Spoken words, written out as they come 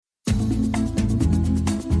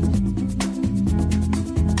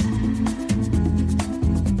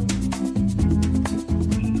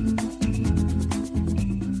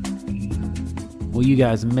you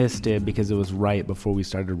guys missed it because it was right before we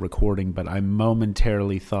started recording, but I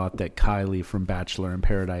momentarily thought that Kylie from Bachelor in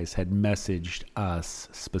Paradise had messaged us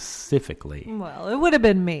specifically. Well, it would have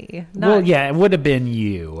been me. Well, yeah, it would have been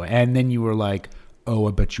you. And then you were like, oh,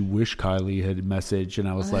 I bet you wish Kylie had messaged. And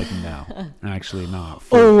I was like, no, actually not.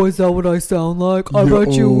 Oh, is that what I sound like? I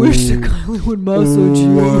bet you wish that Kylie would message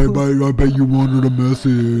you. I bet you wanted a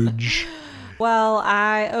message. Well,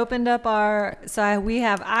 I opened up I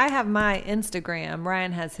have my Instagram.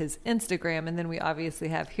 Ryan has his Instagram, and then we obviously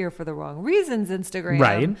have Here for the Wrong Reasons Instagram.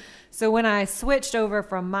 Right. So when I switched over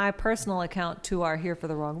from my personal account to our Here for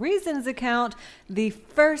the Wrong Reasons account, the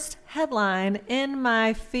first headline in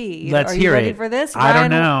my feed. Let's hear it. Are you ready for this? I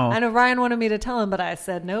don't know. I know Ryan wanted me to tell him, but I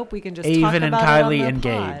said, nope, we can just Avon talk about and it Kylie on the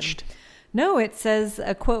engaged. pod. No, it says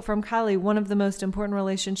a quote from Kylie, one of the most important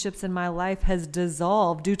relationships in my life has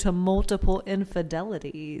dissolved due to multiple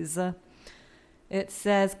infidelities. It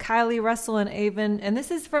says Kylie, Russell, and Avon, and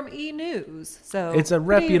this is from E! News. So it's a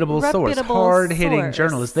reputable source, hard-hitting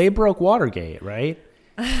journalists. They broke Watergate, right?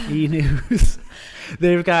 E! News.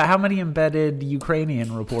 They've got, how many embedded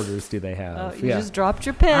Ukrainian reporters do they have? Oh, you just dropped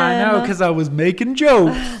your pen. I know, because I was making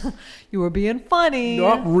jokes. You were being funny.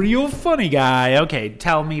 Not real funny guy. Okay,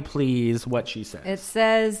 tell me, please, what she says. It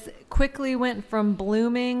says, quickly went from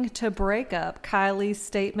blooming to breakup. Kylie's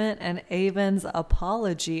statement and Avon's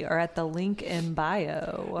apology are at the link in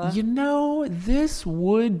bio. You know, this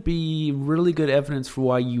would be really good evidence for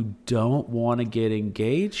why you don't want to get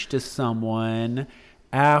engaged to someone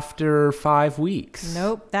after 5 weeks.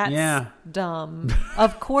 Nope, that's dumb.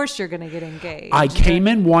 Of course you're going to get engaged. I came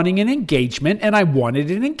in wanting an engagement, and I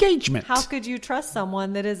wanted an engagement. How could you trust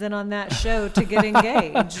someone that isn't on that show to get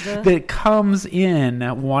engaged? That comes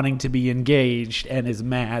in wanting to be engaged and is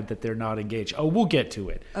mad that they're not engaged. Oh, we'll get to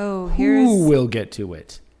it. Oh, Who will get to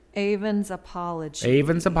it? Avon's apology.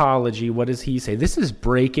 Avon's apology. What does he say? This is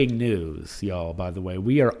breaking news, y'all, by the way.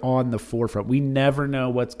 We are on the forefront. We never know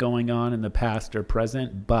what's going on in the past or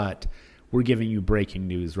present, but we're giving you breaking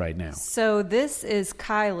news right now. So this is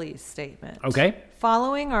Kylie's statement. Okay.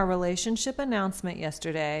 Following our relationship announcement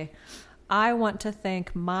yesterday, I want to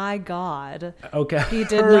thank my God. Okay. He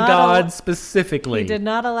did Her not God specifically. He did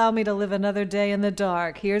not allow me to live another day in the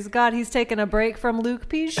dark. Here's God. He's taking a break from Luke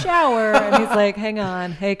P's shower. And he's like, hang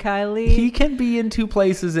on. Hey, Kylie. He can be in two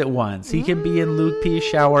places at once. He can be in Luke P's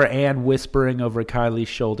shower and whispering over Kylie's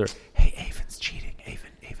shoulder, hey, Avon's cheating.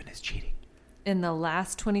 Avon is cheating. In the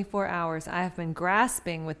last 24 hours, I have been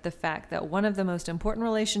grasping with the fact that one of the most important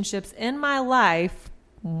relationships in my life,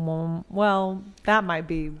 well, that might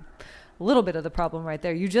be a little bit of the problem right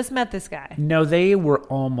there. You just met this guy. No, they were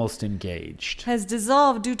almost engaged. Has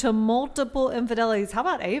dissolved due to multiple infidelities. How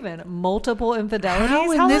about Avon? Multiple infidelities?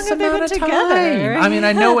 How long this have they been amount of together? time? I mean,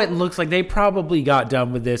 I know it looks like they probably got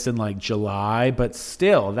done with this in like July, but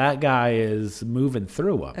still, that guy is moving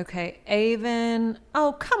through them. Okay, Avon.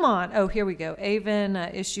 Oh, come on. Oh, here we go. Avon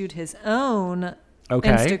issued his own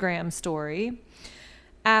Instagram story.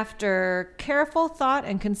 After careful thought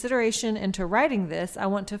and consideration into writing this, I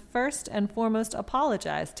want to first and foremost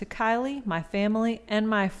apologize to Kylie, my family, and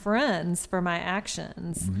my friends for my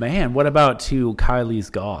actions. Man, what about to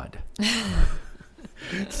Kylie's God?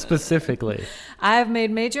 Specifically. I have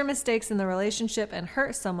made major mistakes in the relationship and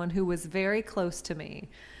hurt someone who was very close to me.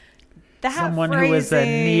 Someone who is a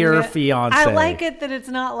near fiance. I like it that it's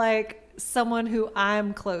not like someone who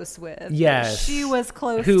I'm close with. Yes. She was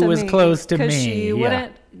close to me. Who was close to me. Because she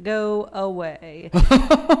wouldn't go away.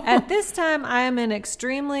 At this time, I am in an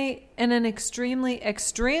extremely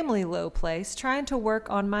low place, trying to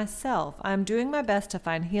work on myself. I'm doing my best to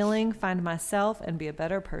find healing, find myself, and be a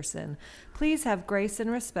better person. Please have grace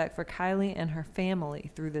and respect for Kylie and her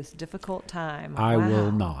family through this difficult time. I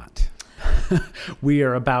will not. We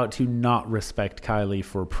are about to not respect Kylie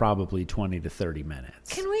for probably 20 to 30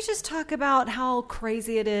 minutes. Can we just talk about how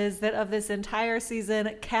crazy it is that of this entire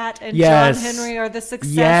season, Kat and Jon Henry are the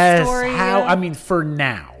success story? I mean, for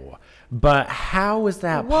now. But how is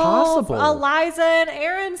that possible? Eliza and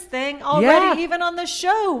Aaron's thing already, even on the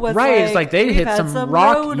show, was right. It's like they hit some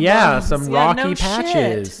rocky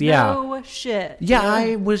patches. Shit. No shit. Yeah,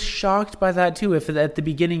 I was shocked by that too. If at the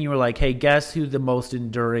beginning you were like, "Hey, guess who the most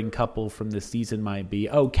enduring couple from this season might be?"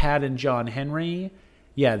 Oh, Kat and Jon Henry.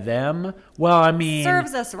 Yeah, them. Well, I mean,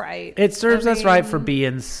 serves us right. It serves us right for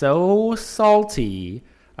being so salty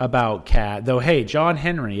about Kat, though. Hey, Jon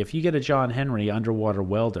Henry, if you get a Jon Henry underwater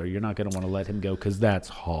welder, you're not going to want to let him go because that's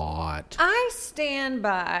hot. I stand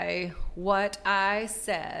by what I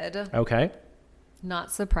said. Okay.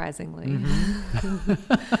 Not surprisingly.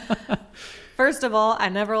 Mm-hmm. First of all, I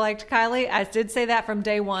never liked Kylie. I did say that from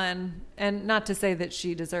day one. And not to say that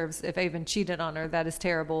she deserves, if Avon cheated on her, that is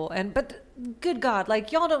terrible. But good God,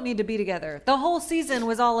 like, y'all don't need to be together. The whole season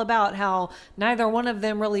was all about how neither one of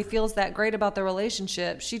them really feels that great about the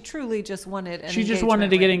relationship. She truly just wanted She just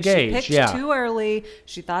wanted to get engaged. She picked too early.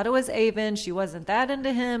 She thought it was Avon. She wasn't that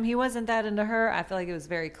into him. He wasn't that into her. I feel like it was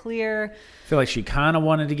very clear. I feel like she kind of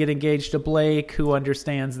wanted to get engaged to Blake, who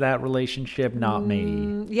understands that relationship, not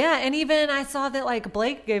me. Yeah, and even I saw that, like,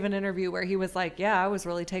 Blake gave an interview where he was like, yeah, I was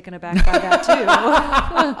really taken aback by that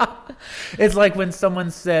too. It's like when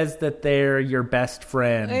someone says that they're your best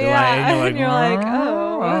friend. Yeah, and you're like,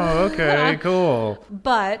 oh, okay, cool.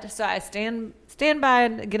 But so I stand by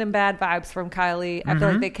and getting bad vibes from Kylie. I feel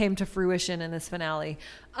like they came to fruition in this finale.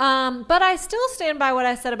 But I still stand by what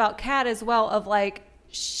I said about Kat as well, of like,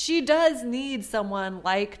 she does need someone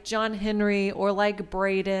like Jon Henry or like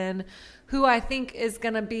Brayden, who I think is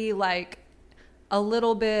going to be like a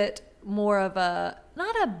little bit more of a,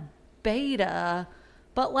 not a beta,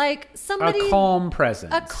 but like somebody, a calm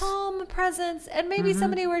presence, and maybe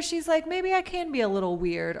somebody where she's like, maybe I can be a little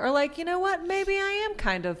weird, or like, you know what, maybe I am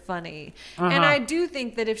kind of funny. And I do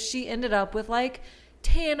think that if she ended up with like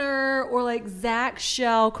Tanner or like Zach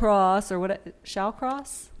Shallcross, or what,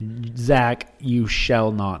 Shallcross? Zach, you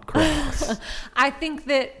shall not cross. I think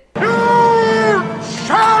that you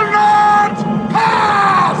shall not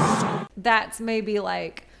pass. That's maybe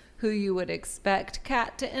like who you would expect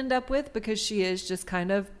Kat to end up with, because she is just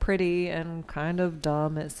kind of pretty and kind of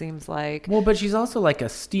dumb, it seems like. Well, but she's also like a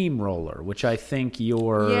steamroller, which I think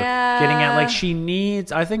you're getting at. Like, she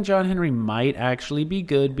needs, I think Jon Henry might actually be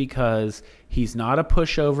good because he's not a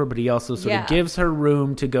pushover, but he also sort of gives her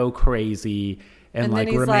room to go crazy and like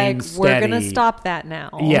remain steady. We're going to stop that now.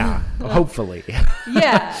 Yeah, hopefully.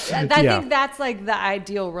 Yeah, I think that's like the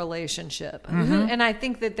ideal relationship. And I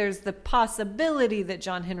think that there's the possibility that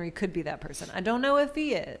Jon Henry could be that person. I don't know if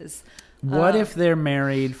he is. What if they're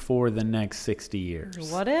married for the next 60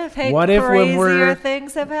 years? What if crazier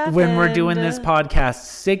things have happened? When we're doing this podcast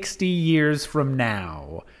 60 years from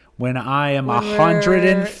now, when I am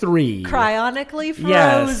 103. Cryonically frozen.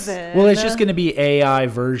 Yes. Well, it's just going to be AI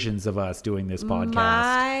versions of us doing this podcast.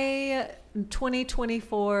 My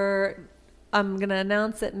 2024, I'm going to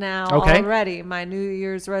announce it now already, my New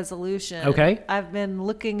Year's resolution. Okay. I've been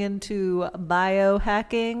looking into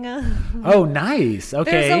biohacking. Oh, nice.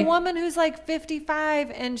 Okay. There's a woman who's like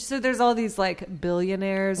 55, and so there's all these like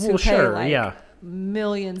billionaires who pay like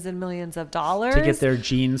millions and millions of dollars to get their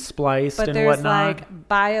genes spliced and whatnot. But there's like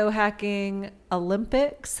biohacking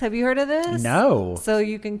Olympics. Have you heard of this? No. So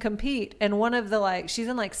you can compete, and one of the like, she's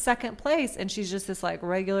in like second place, and she's just this like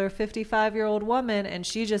regular 55-year-old woman, and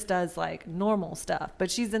she just does like normal stuff, but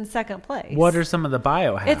she's in second place. What are some of the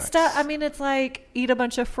biohacks? It's stuff. I mean, it's like eat a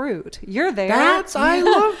bunch of fruit. You're there. I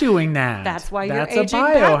love doing that. That's why you're That's aging a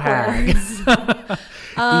biohack. backwards.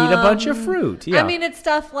 Eat a bunch of fruit. Yeah. I mean, it's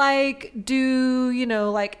stuff like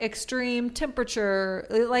like extreme temperature,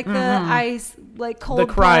 like the ice, like cold the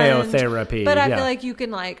cryotherapy. Plunge. But I feel like you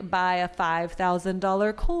can like buy a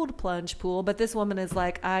 $5,000 cold plunge pool. But this woman is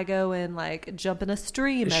like, I go and like jump in a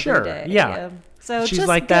stream every day. Yeah. So she's just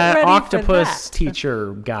like that octopus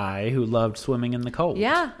teacher guy who loved swimming in the cold.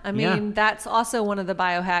 Yeah. I mean, that's also one of the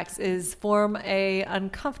biohacks, is form a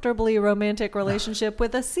uncomfortably romantic relationship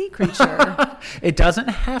with a sea creature. It doesn't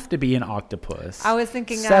have to be an octopus. I was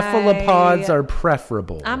thinking cephalopods are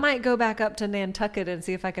preferable. I might go back up to Nantucket and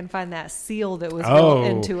see if I can find that seal that was real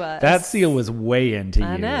into us. That seal was way into you.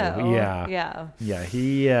 I know. Yeah.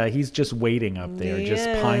 He's just waiting up there,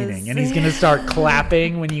 pining, and he's gonna start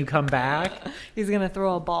clapping when you come back. He's going to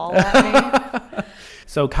throw a ball at me.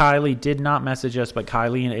 So Kylie did not message us, but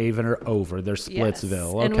Kylie and Avon are over. They're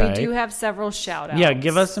Splitsville. Yes. And we do have several shout-outs. Yeah,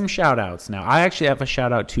 give us some shout-outs now. I actually have a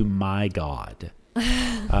shout-out to my God.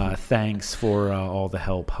 Thanks for all the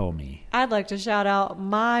help, homie. I'd like to shout out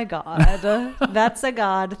my God. That's a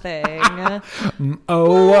God thing.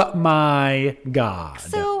 My God.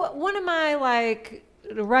 So one of my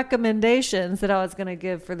recommendations that I was going to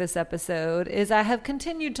give for this episode is I have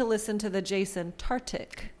continued to listen to the Jason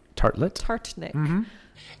Tartnick. Mm-hmm.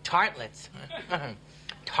 Tartlets.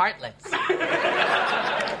 Tartlets.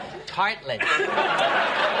 Tartlets.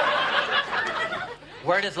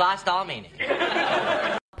 Word is lost all meaning.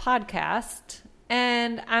 Podcast,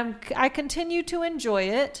 and I continue to enjoy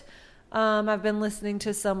it. I've been listening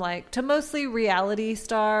to some to mostly reality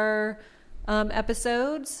star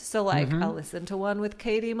episodes. So I listened to one with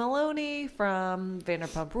Katie Maloney from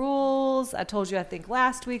Vanderpump Rules. I told you, I think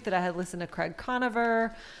last week, that I had listened to Craig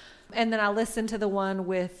Conover. And then I listened to the one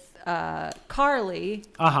with Carly.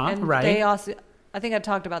 Right. They also, I think I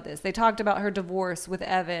talked about this. They talked about her divorce with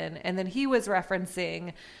Evan, and then he was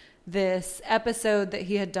referencing this episode that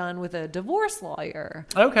he had done with a divorce lawyer.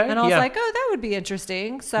 Okay. And I was like, oh, that would be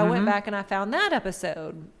interesting. So I went back and I found that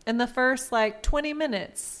episode. And the first 20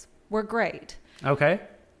 minutes were great. Okay.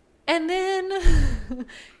 And then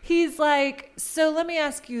he's like, so let me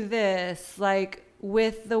ask you this,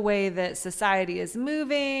 with the way that society is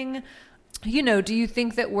moving, do you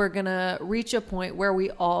think that we're going to reach a point where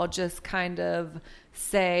we all just kind of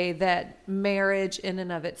say that marriage in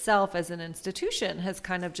and of itself as an institution has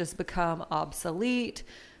kind of just become obsolete,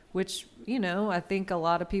 which, I think a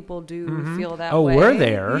lot of people do feel that way. Oh, we're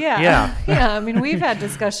there. Yeah. Yeah. I mean, we've had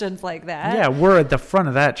discussions like that. Yeah, we're at the front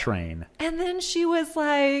of that train. And then she was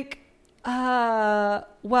like,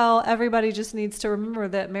 well, everybody just needs to remember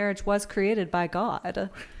that marriage was created by God.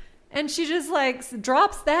 And she just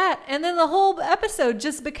drops that. And then the whole episode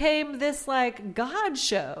just became this God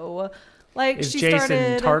show. Is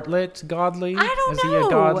Jason Tartlett godly? I don't know. Is he a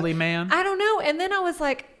godly man? I don't know. And then I was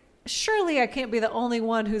like, surely I can't be the only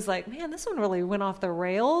one who's like, man, this one really went off the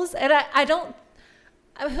rails. And I don't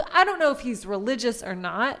know if he's religious or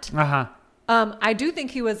not. Uh-huh. I do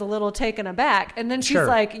think he was a little taken aback. And then she's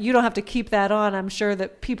like, you don't have to keep that on. I'm sure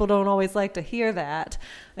that people don't always like to hear that.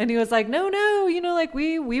 And he was like, no,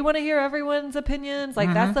 we want to hear everyone's opinions.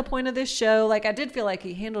 That's the point of this show. I did feel like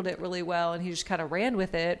he handled it really well and he just kind of ran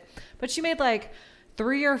with it. But she made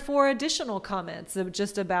 3 or 4 additional comments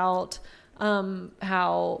just about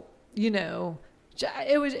how,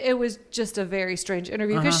 it was just a very strange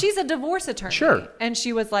interview because she's a divorce attorney. Sure. And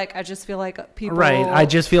she was like, I just feel like people. Right. I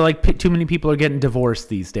just feel like too many people are getting divorced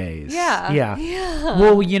these days. Yeah.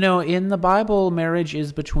 Well, in the Bible, marriage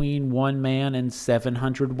is between one man and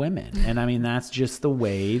 700 women. And I mean, that's just the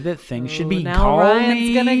way that things should be. Now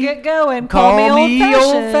Ryan's going to get going. Call me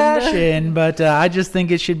old-fashioned. But I just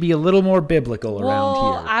think it should be a little more biblical around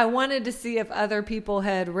here. I wanted to see if other people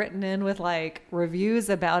had written in with reviews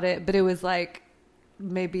about it, but it was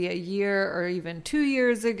maybe a year or even 2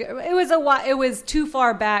 years ago. It was it was too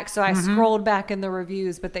far back, so I scrolled back in the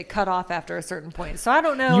reviews, but they cut off after a certain point. So I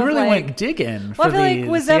don't know. You really went digging for these.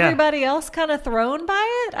 Was everybody else kind of thrown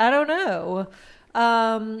by it? I don't know.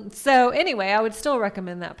 So anyway, I would still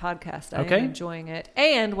recommend that podcast. I am enjoying it.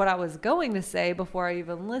 And what I was going to say before I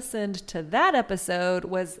even listened to that episode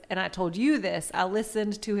was, and I told you this, I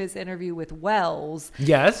listened to his interview with Wells.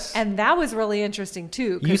 Yes. And that was really interesting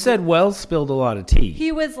too. You said Wells spilled a lot of tea.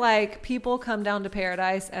 He was like, people come down to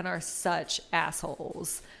Paradise and are such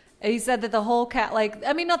assholes. He said that the whole cast,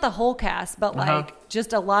 not the whole cast, but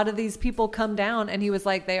just a lot of these people come down, and he was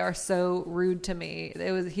like, they are so rude to me.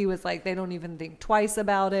 He was like, they don't even think twice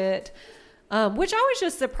about it, which I was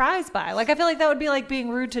just surprised by. I feel like that would be like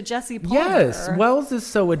being rude to Jesse Palmer. Yes, Wells is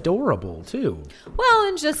so adorable too. Well,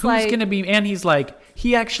 and just who's going to be, and he's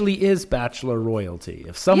he actually is Bachelor royalty.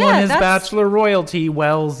 If someone is Bachelor royalty,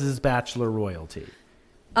 Wells is Bachelor royalty.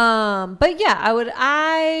 But yeah,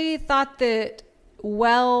 I thought that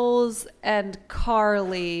Wells and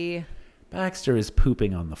Carly. Baxter is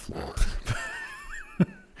pooping on the floor.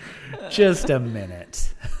 Just a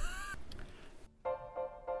minute.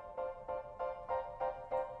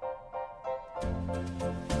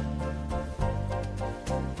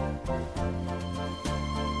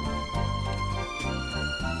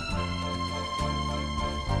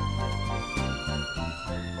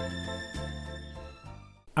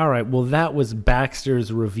 All right, well, that was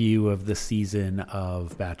Baxter's review of the season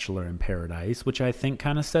of Bachelor in Paradise, which I think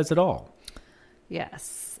kind of says it all.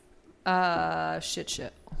 Yes. Shit show.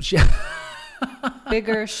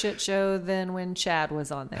 Bigger shit show than when Chad was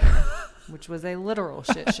on there, which was a literal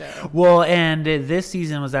shit show. Well, and this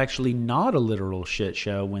season was actually not a literal shit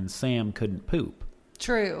show when Sam couldn't poop.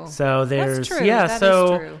 True. So there's, That's true. yeah, that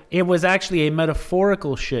so is true. It was actually a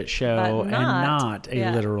metaphorical shit show But and not a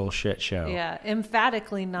literal shit show. Yeah,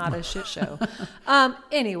 emphatically not a shit show.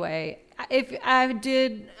 Anyway,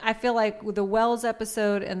 I feel like the Wells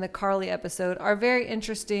episode and the Carly episode are very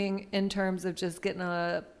interesting in terms of just getting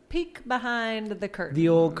a peek behind the curtain. The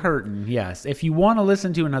old curtain, yes. If you want to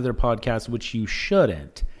listen to another podcast, which you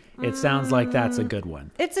shouldn't, it sounds like that's a good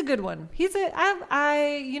one. It's a good one. It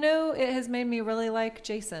has made me really like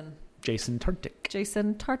Jason. Jason Tartick.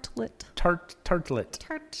 Jason Tartlett. Tartlet.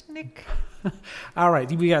 Tartnick. All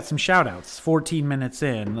right, we got some shout-outs. 14 minutes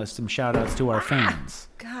in, let's some shout-outs to our fans.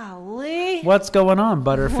 Golly. What's going on,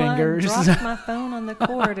 Butterfingers? I dropped my phone on the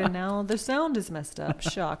cord and now the sound is messed up.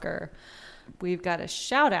 Shocker. We've got a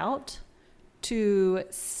shout-out to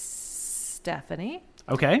Stephanie.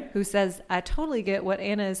 Okay. Who says, I totally get what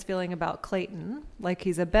Anna is feeling about Clayton. Like,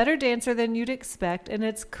 he's a better dancer than you'd expect, and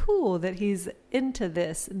it's cool that he's into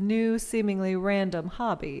this new, seemingly random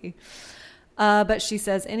hobby. But she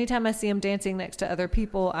says, anytime I see him dancing next to other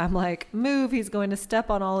people, I'm like, move, he's going to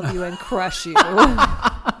step on all of you and crush you.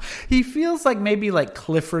 He feels like maybe like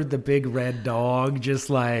Clifford the Big Red Dog, just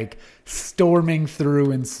like storming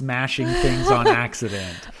through and smashing things on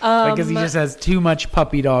accident. Because he just has too much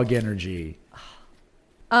puppy dog energy.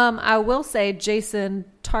 I will say Jason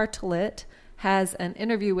Tartlet has an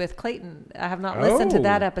interview with Clayton. I have not listened to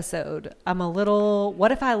that episode. I'm a little,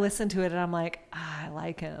 what if I listen to it and I'm like, I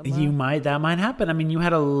like him. That might happen. I mean, you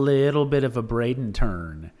had a little bit of a Braden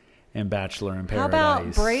turn in Bachelor in Paradise. How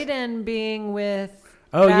about Braden being with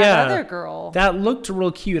other girl? That looked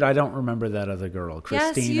real cute. I don't remember that other girl,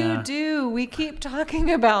 Christina. Yes, you do. We keep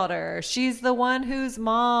talking about her. She's the one whose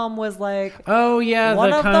mom was like,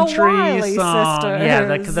 the country song. Sisters.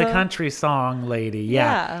 Yeah, the country song lady.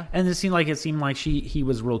 Yeah. And it seemed like he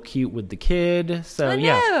was real cute with the kid. So I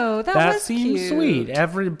know, that was seemed cute.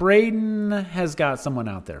 Sweet. Braden has got someone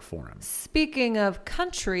out there for him. Speaking of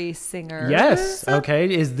country singers. Yes.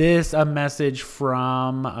 Okay. Is this a message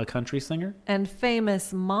from a country singer? And famous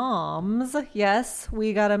moms. Yes,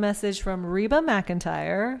 we got a message from Reba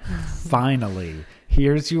McEntire. Finally.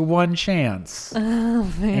 Here's your one chance.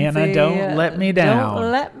 Fancy. Anna, don't let me down.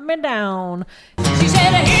 Don't let me down. She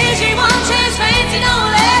said, here's your one chance, Fancy,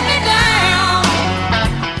 don't let me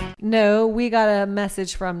down. No, we got a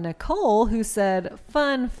message from Nicole who said,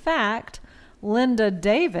 fun fact, Linda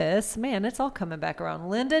Davis, man, it's all coming back around.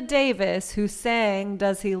 Linda Davis, who sang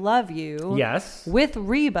Does He Love You? Yes. With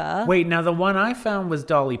Reba. Wait, now the one I found was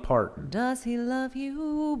Dolly Parton. Does He Love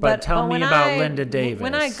You? But tell me about Linda Davis.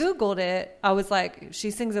 When I Googled it, I was like,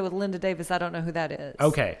 she sings it with Linda Davis. I don't know who that is.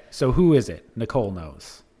 Okay, so who is it? Nicole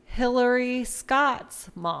knows. Hillary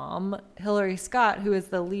Scott's mom. Hillary Scott, who is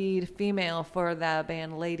the lead female for the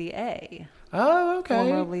band Lady A. Oh, okay.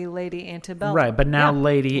 Formerly Lady Antebellum. Right, but now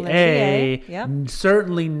Lady A. Yep.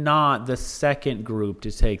 Certainly not the second group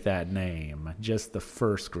to take that name, just the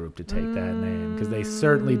first group to take that name, because they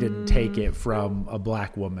certainly didn't take it from a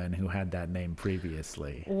black woman who had that name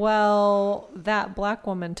previously. Well, that black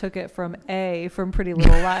woman took it from A from Pretty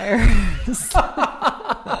Little Liars.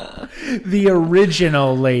 The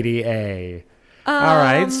original Lady A. All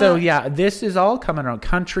right, so this is all coming around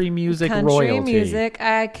country music royalty. Country music.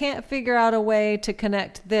 I can't figure out a way to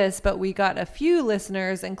connect this, but we got a few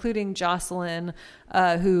listeners, including Jocelyn,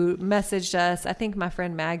 who messaged us. I think my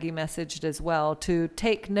friend Maggie messaged as well, to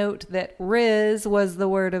take note that Riz was the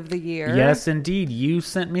word of the year. Yes, indeed. You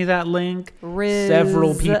sent me that link.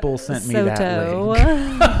 Several people sent me that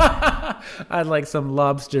link. I'd like some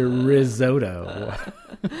lobster risotto.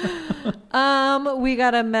 We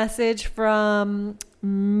got a message from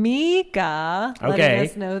Mika letting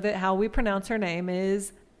us know that how we pronounce her name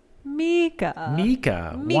is Mika.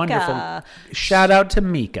 Mika. Wonderful. Shout out to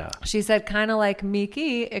Mika. She said, kind of like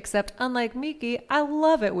Miki, except unlike Miki, I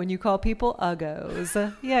love it when you call people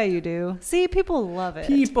uggos. Yeah, you do. See, people love it.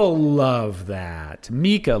 People love that.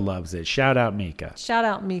 Mika loves it. Shout out Mika. Shout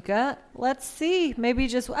out Mika. Let's see. Maybe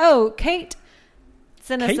just, Kate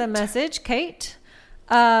sent us a message. Kate.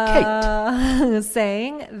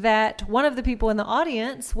 Saying that one of the people in the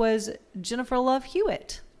audience was Jennifer Love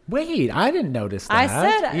Hewitt. Wait, I didn't notice that. I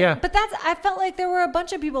said, but I felt like there were a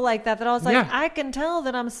bunch of people like that I was like, I can tell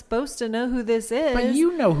that I'm supposed to know who this is. But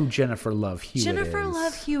you know who Jennifer Love Hewitt is. Jennifer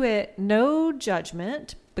Love Hewitt, no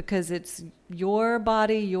judgment, because it's your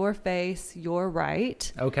body, your face, your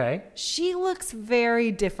right. Okay. She looks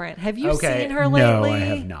very different. Have you seen her lately? No, I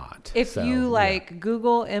have not. If you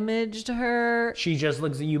Google imaged her, she just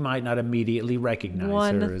looks. You might not immediately recognize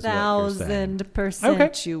her.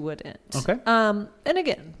 1,000% you wouldn't. Okay. And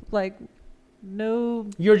again, no.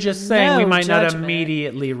 You're just saying we might judgment. not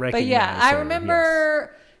immediately recognize. But yeah, her. I remember.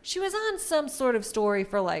 Yes. She was on some sort of story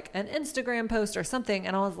for an Instagram post or something,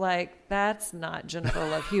 and I was like, "That's not Jennifer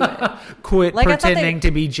Love Hewitt." Quit pretending to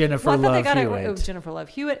be Jennifer Love Hewitt. It was Jennifer Love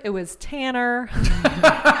Hewitt. It was Tanner.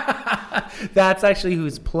 That's actually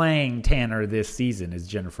who's playing Tanner this season is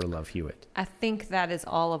Jennifer Love Hewitt. I think that is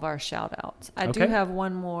all of our shout outs. I do have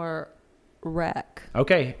one more rec.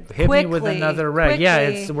 Okay, hit me with another rec. Quickly.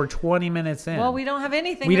 Yeah, we're 20 minutes in. Well, we don't have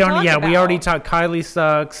anything. We to talk about. We already talked. Kylie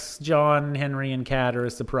sucks. Jon Henry and Kat are a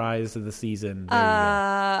surprise of the season.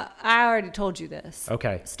 I already told you this.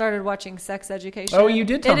 Okay. Started watching Sex Education. Oh, you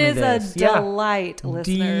did tell me this. It is a delight,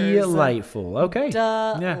 listeners. Delightful. Okay.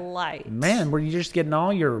 Delight. Yeah. Man, were you just getting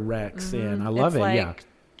all your recs in? I love it. Yeah.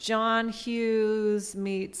 John Hughes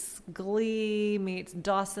meets Glee meets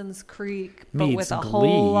Dawson's Creek, but Meets with a Glee.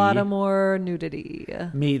 whole lot of more nudity.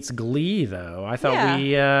 Meets Glee, though. I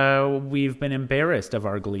thought we've been embarrassed of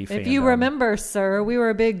our Glee fandom. If you remember, sir, we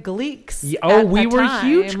were big Gleeks. We were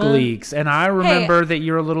huge Gleeks, and I remember that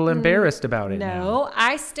you're a little embarrassed about it. No,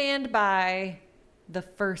 I stand by the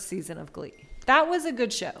first season of Glee. That was a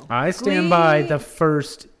good show. I stand by the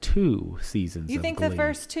first 2 seasons. You think Glee. the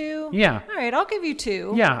first 2? Yeah. All right, I'll give you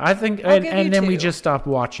 2. Yeah, I think, and then we 2. just stopped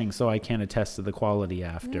watching, so I can't attest to the quality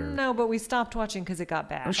after. No, but we stopped watching because it got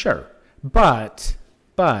bad. Sure, but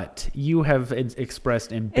you have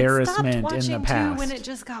expressed embarrassment in the past. Too when it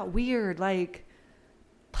just got weird, like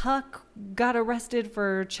Puck got arrested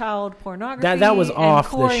for child pornography. That was off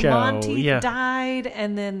Corey the show. Monteith died,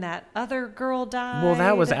 and then that other girl died. Well,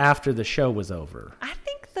 that was after the show was over. I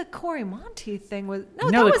think the Corey Monteith thing was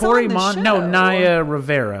the Corey Naya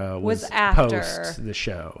Rivera was after post the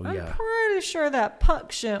show. I'm pretty sure that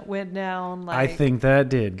Puck shit went down. I think that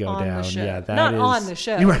did go down. Yeah, that not is on the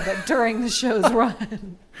show, but during the show's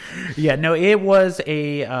run. Yeah, no, it was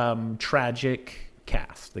a tragic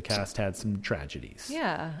cast. The cast had some tragedies.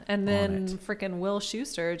 Yeah, and then freaking Will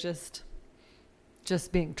Schuester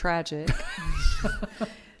just being tragic.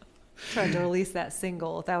 Tried to release that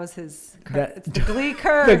single. That was his. It's the Glee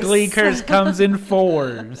curse. The Glee curse comes in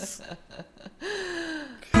force.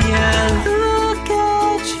 Yeah, look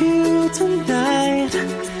at you tonight,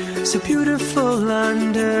 so beautiful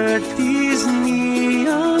under these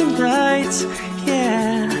neon lights.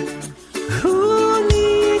 Yeah, who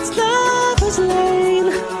needs Lover's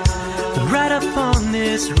Lane? Right up on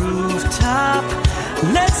this rooftop,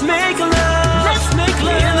 let's make love. Let's make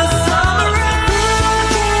love in the summer rain.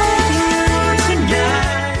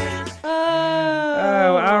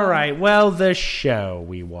 Oh, all right. Well, the show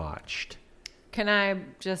we watched. Can I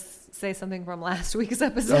just say something from last week's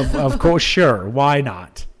episode? Of course, sure. Why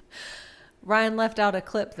not? Ryan left out a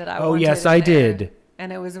clip that I wanted. Oh, yes, I did.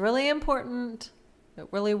 And it was really important. It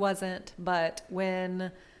really wasn't. But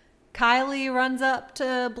when Kylie runs up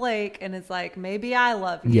to Blake and is like, maybe I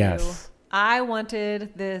love you. Yes. I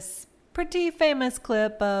wanted this pretty famous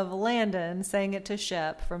clip of Landon saying it to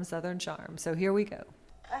Shep from Southern Charm. So here we go.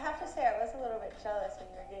 I have to say I was a little bit jealous when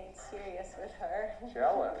you were getting serious with her.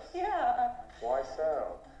 Jealous? Yeah. Why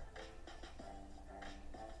so?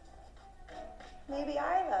 Maybe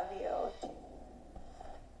I love you.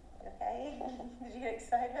 Okay? Did you get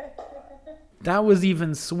excited? That was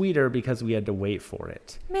even sweeter because we had to wait for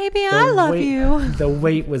it. Maybe I love you. The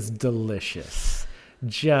wait was delicious.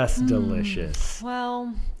 Just delicious.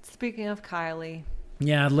 Well, speaking of Kylie.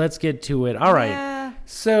 Yeah, let's get to it. All right. Yeah.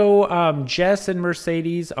 So Jess and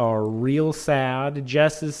Mercedes are real sad.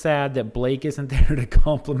 Jess is sad that Blake isn't there to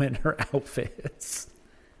compliment her outfits.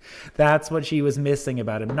 That's what she was missing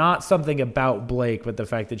about him. Not something about Blake, but the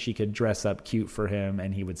fact that she could dress up cute for him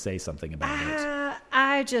and he would say something about it.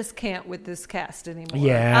 I just can't with this cast anymore.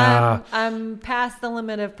 Yeah. I'm past the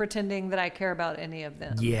limit of pretending that I care about any of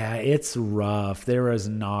them. Yeah, it's rough. There is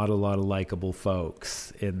not a lot of likable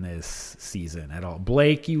folks in this season at all.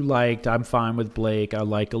 Blake you liked. I'm fine with Blake. I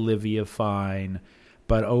like Olivia fine.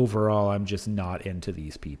 But overall, I'm just not into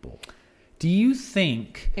these people. Do you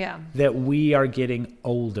think that we are getting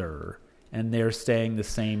older and they're staying the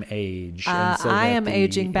same age? And so I am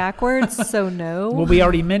aging backwards, so no. Well, we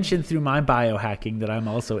already mentioned through my biohacking that I'm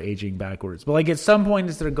also aging backwards. But like at some point,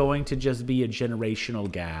 is there going to just be a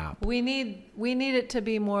generational gap? We need it to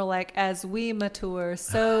be more like as we mature,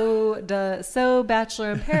 so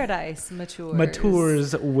Bachelor in Paradise matures.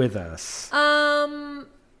 Matures with us. I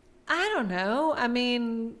don't know. I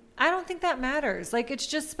mean, I don't think that matters. Like, it's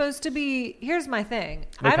just supposed to be. Here's my thing.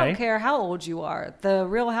 Okay. I don't care how old you are. The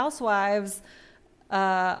Real Housewives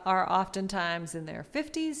are oftentimes in their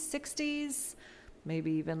 50s, 60s,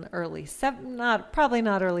 maybe even probably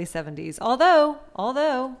not early 70s.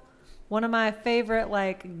 Although one of my favorite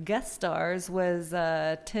like guest stars was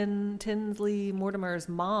Tinsley Mortimer's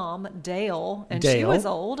mom, Dale, and she was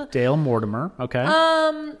old. Dale Mortimer. Okay.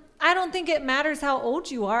 I don't think it matters how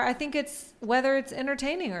old you are. I think it's whether it's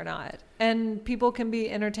entertaining or not. And people can be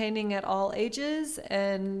entertaining at all ages.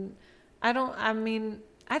 And I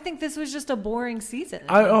think this was just a boring season.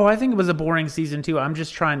 I think it was a boring season too. I'm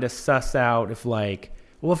just trying to suss out if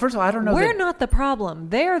well, first of all, I don't know. We're not the problem.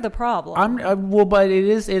 They're the problem. But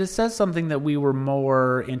it says something that we were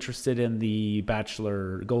more interested in the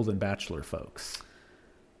Golden Bachelor folks.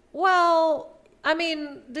 Well, I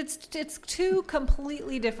mean, it's two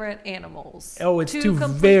completely different animals. Oh, it's two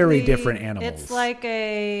very different animals. It's like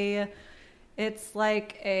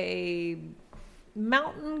a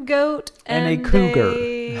mountain goat and a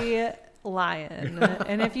cougar. lion.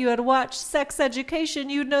 And if you had watched Sex Education,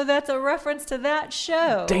 you'd know that's a reference to that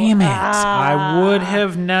show. Damn it. I would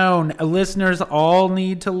have known. Listeners all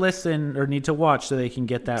need to listen or need to watch so they can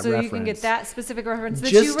get that reference. So you can get that specific reference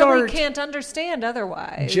that you really can't understand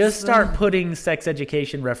otherwise. Just start putting Sex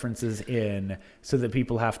Education references in so that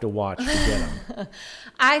people have to watch to get them.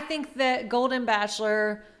 I think that Golden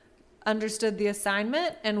Bachelor understood the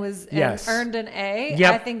assignment and earned an A.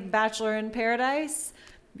 Yep. I think Bachelor in Paradise,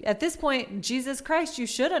 at this point, Jesus Christ, you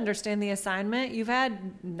should understand the assignment. You've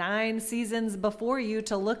had 9 seasons before you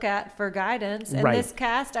to look at for guidance. And this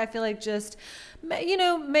cast, I feel like just,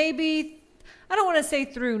 maybe, I don't want to say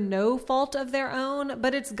through no fault of their own,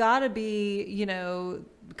 but it's got to be,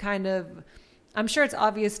 kind of, I'm sure it's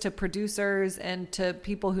obvious to producers and to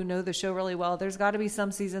people who know the show really well. There's got to be some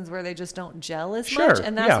seasons where they just don't gel as much.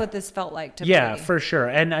 And that's what this felt like to me. Yeah, for sure.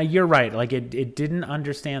 And you're right. Like it didn't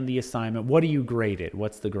understand the assignment. What do you grade it?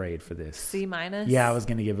 What's the grade for this? C-? Yeah, I was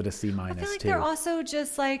going to give it a C- I feel like they're also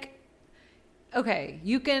just like, okay,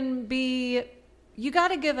 you got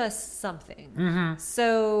to give us something. Mm-hmm.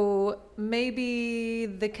 So maybe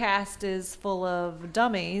the cast is full of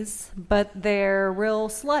dummies, but they're real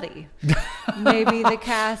slutty. Maybe the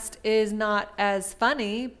cast is not as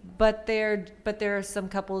funny, but there are some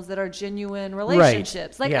couples that are genuine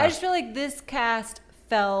relationships. Right. I just feel like this cast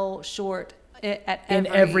fell short at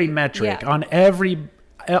every metric, on every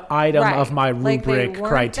item of my rubric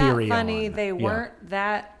criteria. That funny. They weren't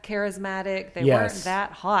that charismatic. They weren't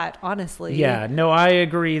that hot, honestly. Yeah, no, I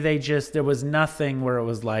agree. There was nothing where it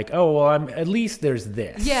was like, oh, well, at least there's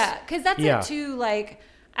this. Yeah, because that's it too. Like,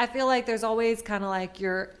 I feel like there's always kind of like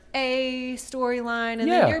your A storyline and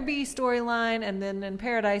then your B storyline, and then in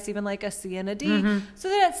Paradise even like a C and a D. Mm-hmm. So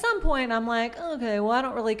that at some point I'm like, okay, well, I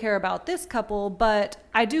don't really care about this couple, but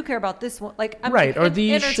I do care about this one. Like, I'm or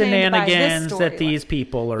these shenanigans that these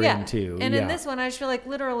people are yeah. into. And in this one, I just feel like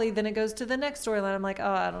literally then it goes to the next storyline. I'm like,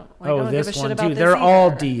 oh, I don't this give a shit one about too. this They're either.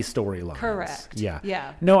 all D storylines. Correct.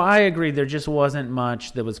 Yeah. No, I agree. There just wasn't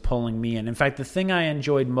much that was pulling me in. In fact, the thing I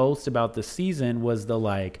enjoyed most about the season was the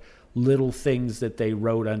little things that they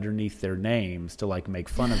wrote underneath their names to make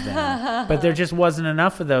fun of them. But there just wasn't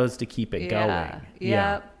enough of those to keep it going.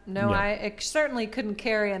 Yeah. No, I certainly couldn't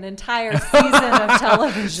carry an entire season of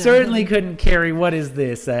television. Certainly couldn't carry, what is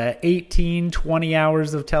this, 18, 20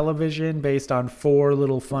 hours of television based on 4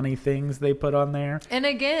 little funny things they put on there. And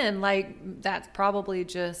again, that's probably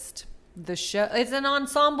just the show. It's an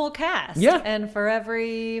ensemble cast. Yeah. And for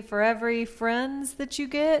every friends that you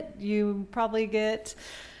get, you probably get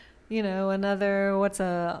another, what's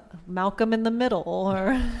a Malcolm in the Middle,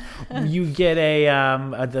 or you get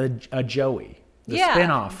a Joey, the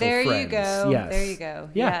spinoff. There of Friends. You go. Yes. There you go.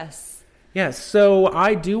 Yeah. Yes. Yeah. So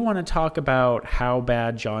I do want to talk about how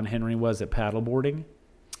bad Jon Henry was at paddleboarding.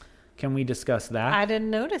 Can we discuss that? I didn't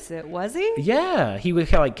notice it. Was he? Yeah, he was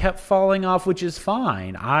kept falling off, which is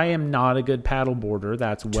fine. I am not a good paddleboarder.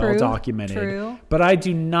 That's well documented. True. But I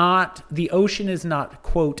do not. The ocean is not,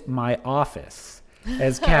 quote, my office,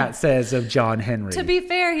 as Kat says of Jon Henry. To be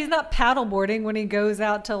fair, he's not paddleboarding when he goes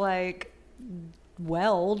out to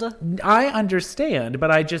weld. I understand,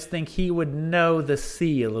 but I just think he would know the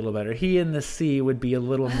sea a little better. He and the sea would be a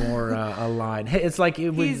little more aligned. It's like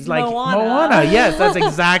it was He's like Moana. Yes, that's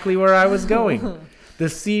exactly where I was going. The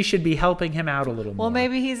sea should be helping him out a little more. Well,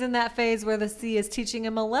 maybe he's in that phase where the sea is teaching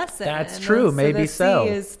him a lesson. That's true. Maybe so. The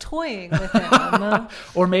sea is toying with him.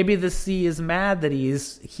 Or maybe the sea is mad that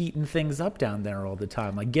he's heating things up down there all the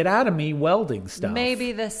time. Get out of me welding stuff.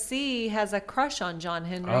 Maybe the sea has a crush on Jon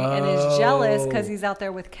Henry and is jealous because he's out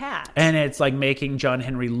there with Kat. And it's making Jon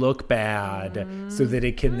Henry look bad so that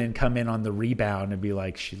it can then come in on the rebound and be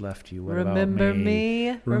like, she left you. What Remember about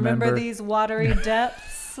me? Remember these watery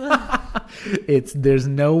depths? There's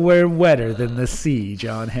nowhere wetter than the sea,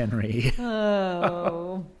 Jon Henry.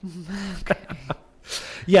 Oh. Okay.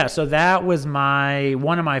 Yeah, so that was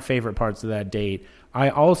one of my favorite parts of that date.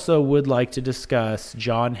 I also would like to discuss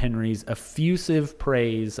Jon Henry's effusive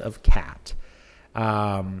praise of Kat,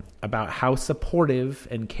 about how supportive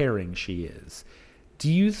and caring she is. Do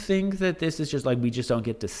you think that this is just we just don't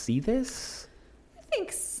get to see this? I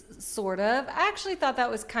think sort of. I actually thought that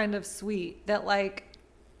was kind of sweet that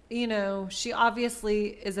she obviously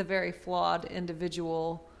is a very flawed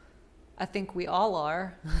individual. I think we all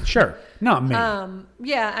are. Sure. Not me.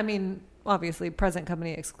 Yeah, I mean, obviously present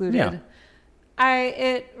company excluded. Yeah.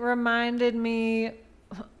 It reminded me,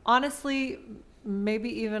 honestly, maybe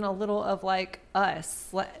even a little of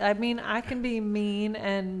us. I mean, I can be mean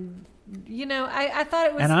and I thought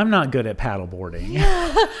it was... And I'm not good at paddleboarding.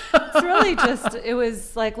 It's really just, it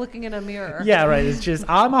was like looking in a mirror. Yeah, right. It's just,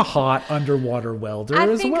 I'm a hot underwater welder as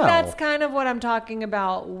well. I think that's kind of what I'm talking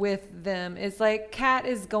about with them. It's like Kat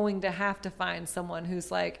is going to have to find someone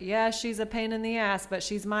who's like, yeah, she's a pain in the ass, but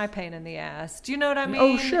she's my pain in the ass. Do you know what I mean?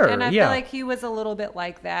 Oh, sure. And I feel like he was a little bit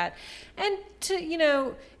like that. And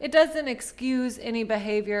it doesn't excuse any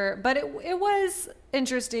behavior, but it was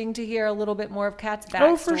interesting to hear a little bit more of Kat's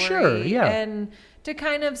backstory. Oh, for sure, yeah. And to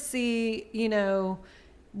kind of see,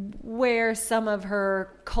 where some of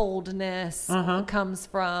her coldness comes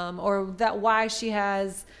from, or that why she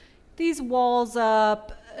has these walls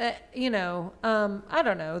up. I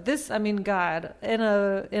don't know. God, in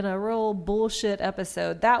a real bullshit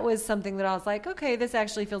episode, that was something that I was like, okay, this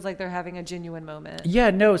actually feels like they're having a genuine moment. Yeah,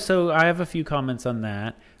 no. So I have a few comments on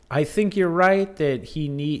that. I think you're right that she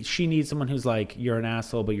needs someone who's like, you're an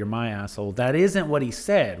asshole, but you're my asshole. That isn't what he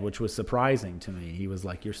said, which was surprising to me. He was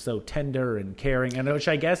like, you're so tender and caring, and which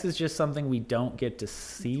I guess is just something we don't get to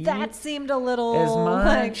see. That seemed a little as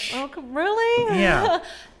much. Like, oh, really? Yeah.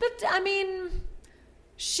 But I mean,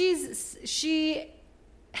 she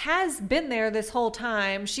has been there this whole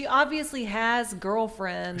time. She obviously has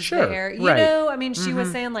girlfriends there. Right. She was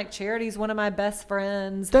saying like Charity's one of my best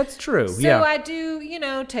friends. That's true. So I do,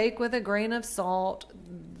 take with a grain of salt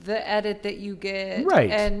the edit that you get. Right.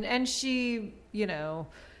 And she,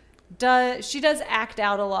 does act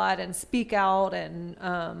out a lot and speak out, and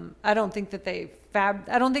I don't think that they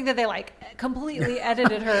like completely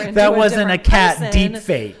edited her into that wasn't a Kat person, deep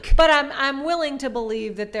fake. But I'm willing to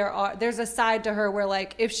believe that there's a side to her where,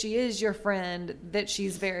 like, if she is your friend, that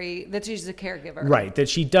she's a caregiver. Right, that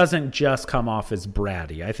she doesn't just come off as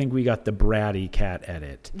bratty. I think we got the bratty Kat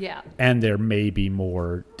edit. Yeah. And there may be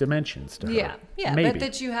more dimensions to her. Yeah. Yeah, maybe. but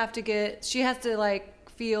that she has to like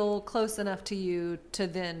feel close enough to you to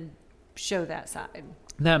then show that side.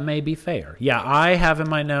 That may be fair. Yeah, I have in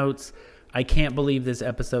my notes, I can't believe this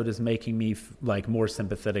episode is making me more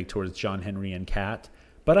sympathetic towards Jon Henry and Kat,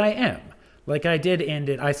 but I am. Like, I did end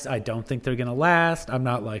it. I don't think they're going to last. I'm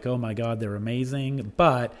not like, oh my God, they're amazing.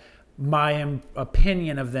 But my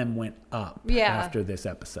opinion of them went up after this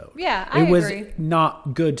episode. Yeah, I agree. It was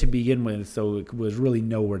not good to begin with, so it was really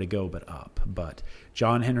nowhere to go but up. But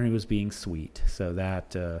Jon Henry was being sweet, so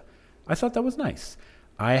that I thought that was nice.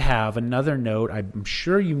 I have another note. I'm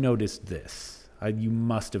sure you noticed this. You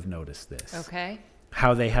must have noticed this. Okay.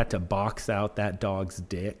 How they had to box out that dog's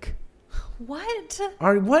dick. What?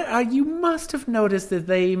 You must have noticed that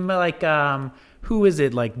they who is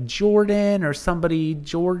it? Like Jordan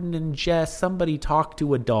and Jess, somebody talked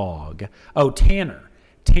to a dog. Oh, Tanner,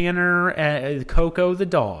 Coco the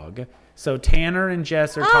dog. So Tanner and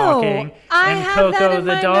Jess are talking, and Coco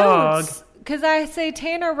the dog. Because I say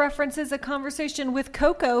Tanner references a conversation with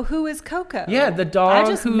Coco. Who is Coco? Yeah, the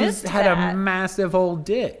dog who's had a massive old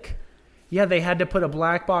dick. Yeah, they had to put a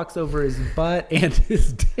black box over his butt and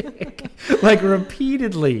his dick,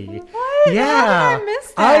 repeatedly. What? Yeah, how did I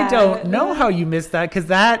miss that? I don't know how you missed that, because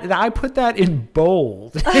I put that in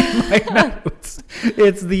bold in my notes.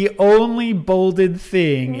 It's the only bolded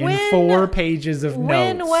thing in 4 pages of notes.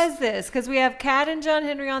 When was this? Because we have Kat and Jon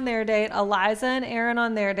Henry on their date, Eliza and Aaron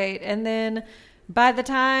on their date, and then by the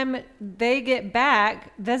time they get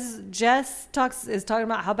back, Jess is talking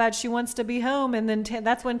about how bad she wants to be home, and then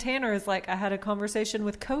that's when Tanner is like, I had a conversation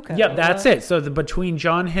with Coco. Yeah, that's it. So between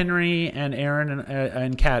Jon Henry and Aaron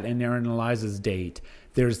and Kat and Aaron and Eliza's date,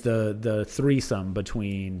 there's the threesome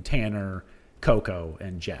between Tanner, Coco,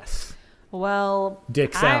 and Jess. Well,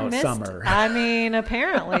 dicks out summer. I mean,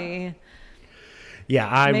 apparently.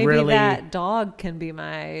 Yeah, maybe that dog can be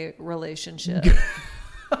my relationship.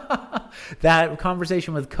 That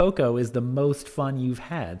conversation with Coco is the most fun you've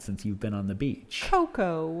had since you've been on the beach.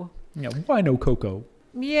 Coco. Yeah, why no Coco?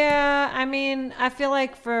 Yeah, I mean, I feel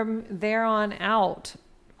like from there on out,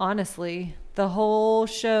 honestly, the whole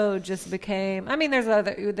show just became... I mean,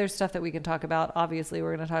 there's stuff that we can talk about. Obviously,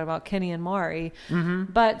 we're going to talk about Kenny and Mari.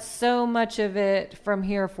 Mm-hmm. But so much of it from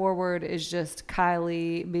here forward is just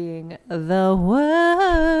Kylie being the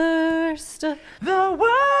worst. The worst.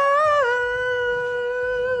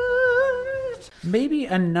 Maybe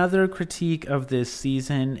another critique of this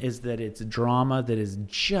season is that it's drama that is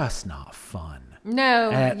just not fun. No,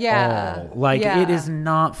 at all. It is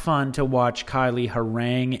not fun to watch Kylie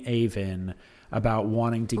harangue Avon about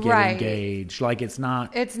wanting to get engaged. It's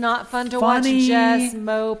not fun to funny. Watch Jess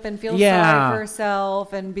mope and feel sorry for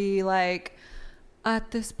herself and be like, at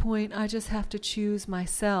this point, I just have to choose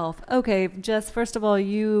myself. Okay, Jess, first of all,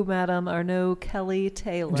 you, madam, are no Kelly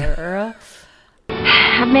Taylor.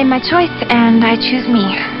 I've made my choice, and I choose me.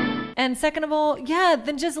 And second of all,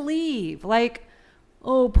 then just leave. Like,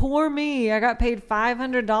 oh, poor me. I got paid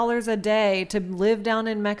 $500 a day to live down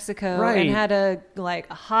in Mexico and had a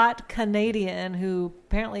hot Canadian who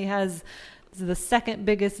apparently has the second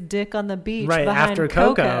biggest dick on the beach behind after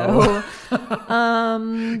Coco.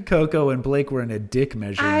 Coco and Blake were in a dick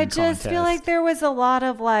measuring contest. I just feel like there was a lot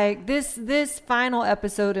of like this final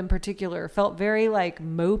episode in particular felt very like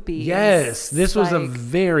mopey. Yes, this was a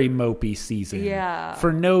very mopey season. Yeah,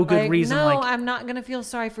 for no good reason. No, I'm not gonna feel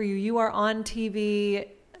sorry for you. You are on TV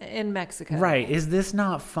in Mexico. Right? Is this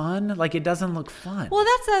not fun? Like, it doesn't look fun. Well,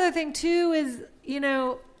 that's the other thing too. Is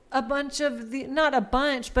a bunch of not a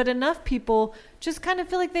bunch, but enough people just kind of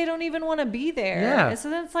feel like they don't even want to be there. Yeah. So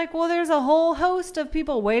then it's like, well, there's a whole host of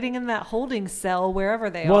people waiting in that holding cell wherever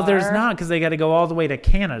they are. Well, there's not, because they got to go all the way to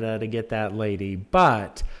Canada to get that lady.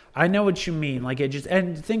 But I know what you mean. Like, it just,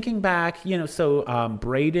 and thinking back, so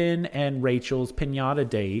Braden and Rachel's piñata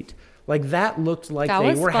date, like that looked like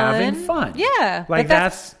they were having fun. Yeah. Like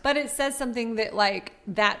but it says something that like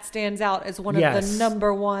that stands out as one of the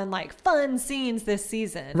number one like fun scenes this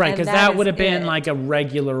season. Right. Because that would have been like a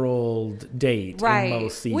regular old date in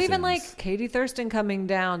most seasons. Well, even like Katie Thurston coming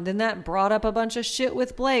down, then that brought up a bunch of shit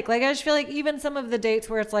with Blake. Like, I just feel like even some of the dates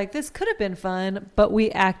where it's like, this could have been fun, but we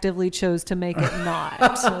actively chose to make it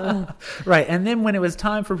not. Right. And then when it was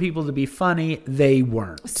time for people to be funny, they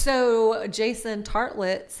weren't. So Jason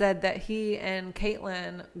Tartlett said that he and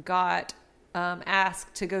Caitlin got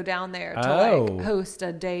asked to go down there to like host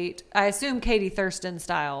a date. I assume Katie Thurston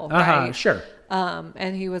style, right? Sure.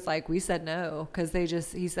 And he was like, we said no, because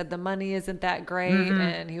he said the money isn't that great.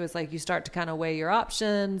 And he was like, you start to kind of weigh your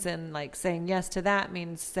options, and like saying yes to that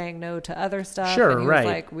means saying no to other stuff. Sure, and he was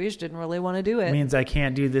like, we just didn't really want to do it. Means I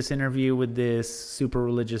can't do this interview with this super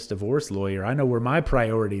religious divorce lawyer. I know where my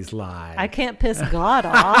priorities lie. I can't piss God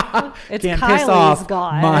off. It's can't Kylie's piss off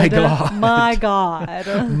God. My God. My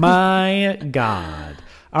God. My God.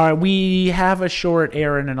 All right, we have a short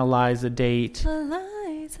Aaron and Eliza date. Eliza.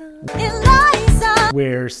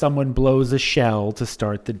 Where someone blows a shell to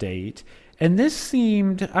start the date. And this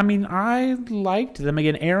seemed, I liked them.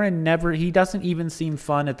 Again, Aaron he doesn't even seem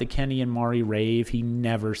fun at the Kenny and Mari rave. He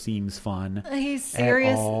never seems fun. He's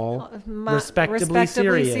serious. At all. Respectably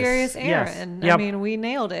serious Yes. Aaron. Yep. We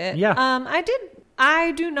nailed it. Yeah.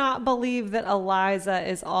 I do not believe that Eliza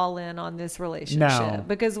is all in on this relationship. No.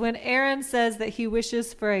 Because when Aaron says that he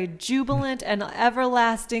wishes for a jubilant and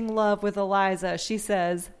everlasting love with Eliza, she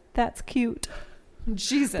says, that's cute.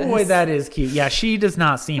 Jesus. Boy, that is cute. Yeah, she does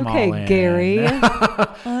not seem all in. Okay, Gary.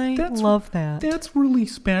 I love that. That's really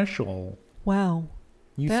special. Wow.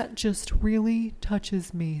 That just really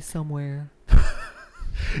touches me somewhere.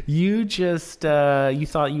 You just you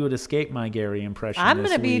thought you would escape my Gary impression. I'm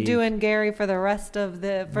going to be doing Gary for the rest of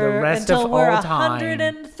until of we're all time.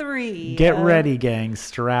 103. Get ready, gang.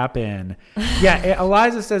 Strap in. Yeah,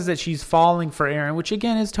 Eliza says that she's falling for Aaron, which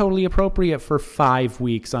again is totally appropriate for 5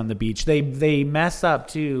 weeks on the beach. They mess up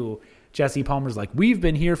too. Jesse Palmer's like, we've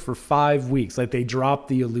been here for 5 weeks. Like, they drop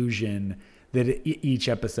the illusion that each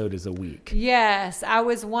episode is a week. Yes, I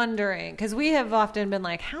was wondering, because we have often been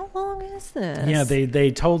like, how long is this? Yeah,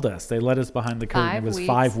 they told us. They let us behind the curtain. It was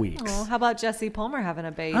 5 weeks. Oh, how about Jesse Palmer having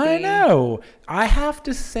a baby? I know. I have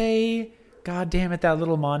to say, God damn it, that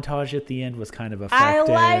little montage at the end was kind of effective. I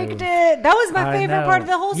liked it. That was my favorite part of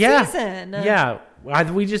the whole season. Yeah.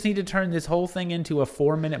 We just need to turn this whole thing into a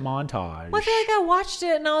 4-minute montage. Well, I feel like I watched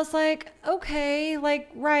it and I was like, okay,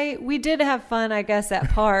 right. We did have fun, I guess,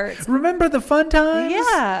 at parts. Remember the fun times?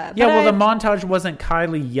 Yeah. Yeah, well, the montage wasn't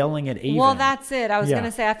Kylie yelling at Avon. Well, that's it. I was going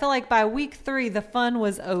to say, I feel like by week 3, the fun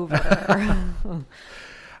was over.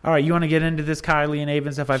 All right, you want to get into this Kylie and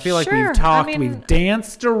Avon stuff? I feel like we've talked, we've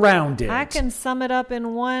danced around it. I can sum it up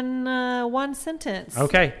in one sentence.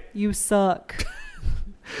 Okay. You suck.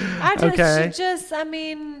 What do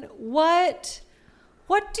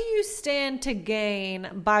you stand to gain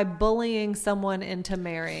by bullying someone into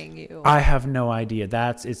marrying you? I have no idea.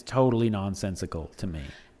 It's totally nonsensical to me.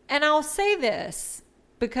 And I'll say this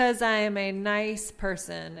because I am a nice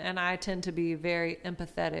person and I tend to be very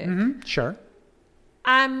empathetic. Mm-hmm. Sure.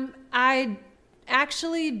 I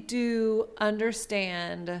actually do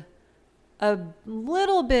understand a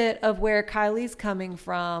little bit of where Kylie's coming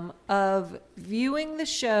from, of viewing the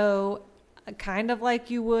show kind of like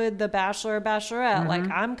you would the Bachelor or Bachelorette. Mm-hmm. Like,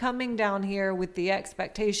 I'm coming down here with the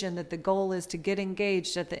expectation that the goal is to get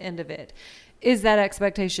engaged at the end of it. Is that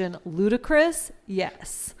expectation ludicrous?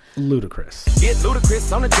 Yes. Ludicrous. Get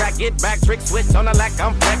ludicrous on the track, get back, trick switch on the lack,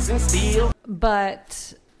 I'm flexing steel.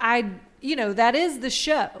 But that is the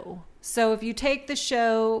show. So if you take the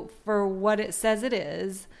show for what it says it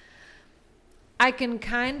is, I can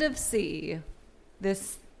kind of see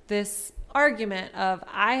this argument of,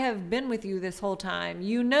 I have been with you this whole time.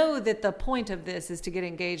 You know that the point of this is to get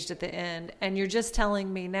engaged at the end, and you're just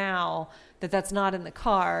telling me now that that's not in the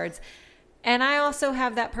cards. And I also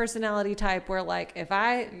have that personality type where, like,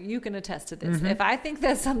 you can attest to this. If I think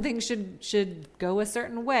that something should go a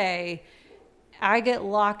certain way, I get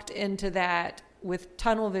locked into that with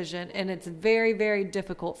tunnel vision, and it's very, very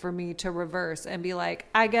difficult for me to reverse and be like,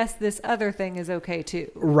 I guess this other thing is okay too.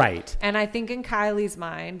 Right. And I think in Kylie's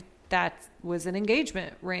mind, that was an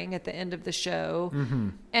engagement ring at the end of the show.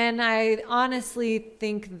 And I honestly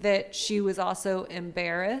think that she was also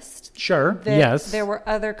embarrassed. Sure. That yes. there were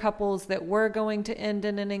other couples that were going to end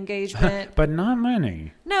in an engagement. But not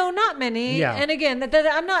many. No, not many. Yeah. And again,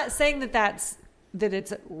 I'm not saying that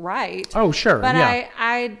it's right. Oh, sure. But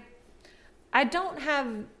yeah. I don't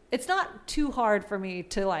have, it's not too hard for me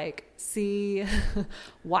to like see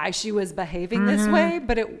why she was behaving this way,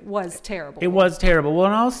 but it was terrible. It was terrible. Well,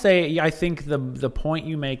 and I'll say, I think the point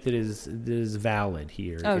you make that is valid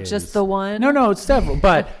here. Oh, just the one? No, it's several.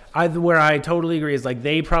 But where I totally agree is, like,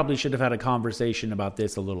 they probably should have had a conversation about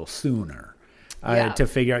this a little sooner. To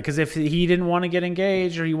figure out, because if he didn't want to get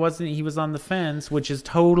engaged, or he was on the fence, which is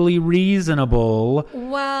totally reasonable.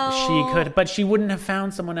 Well, but she wouldn't have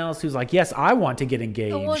found someone else who's like, yes, I want to get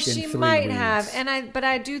engaged. Well, in she 3 might weeks. have, but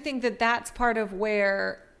I do think that that's part of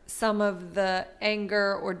where some of the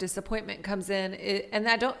anger or disappointment comes in, and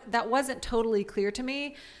that wasn't totally clear to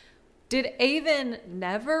me. Did Avon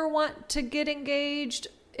never want to get engaged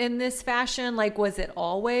in this fashion? Like, was it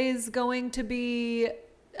always going to be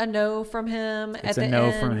a no from him at the end? It's a no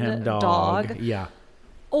from him, dog. Yeah.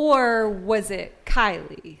 Or was it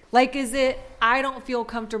Kylie? Like, is it, I don't feel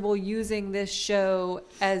comfortable using this show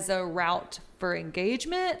as a route for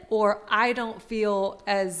engagement, or I don't feel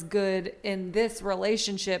as good in this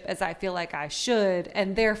relationship as I feel like I should,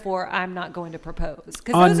 and therefore I'm not going to propose?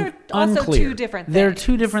 Because those are also unclear. Two different things. They're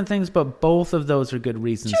two different things, but both of those are good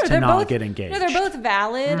reasons to not get engaged. No, they're both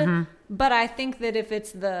valid. But I think that if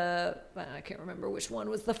it's I can't remember which one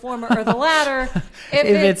was the former or the latter. If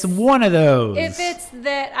it's one of those. If it's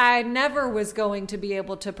that I never was going to be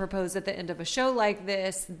able to propose at the end of a show like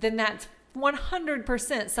this, then that's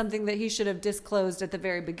 100% something that he should have disclosed at the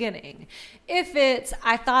very beginning. If it's,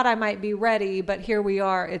 I thought I might be ready, but here we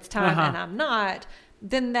are, it's time and I'm not,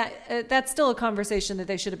 then that's still a conversation that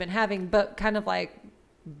they should have been having, but kind of like,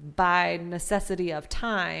 by necessity of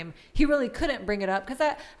time, he really couldn't bring it up, because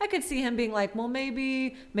I could see him being like, well,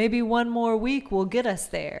 maybe one more week will get us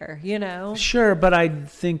there, you know? Sure, but I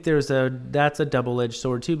think that's a double-edged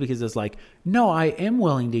sword too, because it's like, no, I am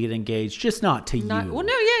willing to get engaged, just not to you. Well,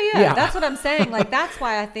 no, yeah. That's what I'm saying. Like, that's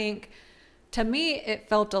why I think, to me, it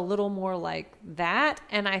felt a little more like that,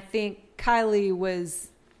 and I think Kylie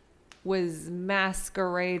was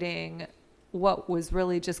masquerading what was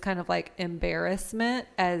really just kind of like embarrassment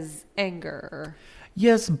as anger.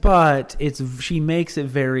 Yes, but she makes it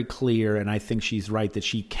very clear, and I think she's right, that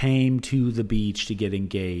she came to the beach to get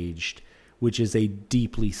engaged, which is a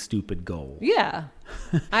deeply stupid goal. Yeah,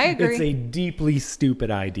 I agree. It's a deeply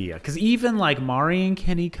stupid idea, because even like Mari and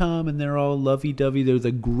Kenny come and they're all lovey-dovey. They're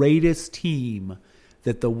the greatest team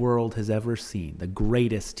that the world has ever seen. The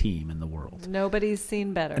greatest team in the world. Nobody's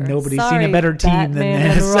seen better. Nobody's seen a better team Batman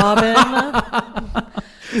than this. And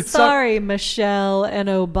Robin. Sorry, Michelle and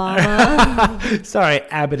Obama. Sorry,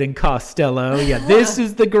 Abbott and Costello. Yeah, this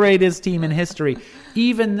is the greatest team in history.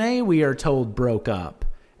 Even we are told, broke up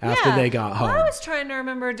after they got home. Well, I was trying to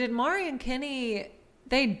remember, did Mari and Kenny,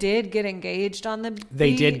 they did get engaged on the beach?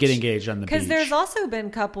 They did get engaged on the beach. Because there's also been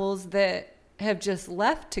couples that have just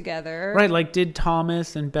left together. Right, like did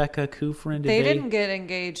Thomas and Becca Kufrin, they didn't get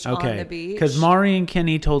engaged on the beach. Because Mari and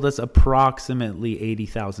Kenny told us approximately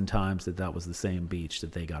 80,000 times that was the same beach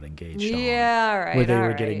that they got engaged on. Yeah, right. Where they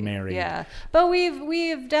were getting married. Yeah. But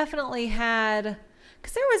we've definitely had,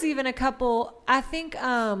 because there was even a couple, I think,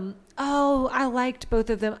 I liked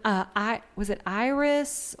both of them. Was it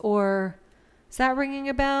Iris, or is that ringing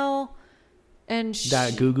a bell? And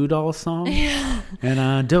that Goo Goo Dolls song? Yeah. And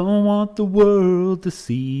I don't want the world to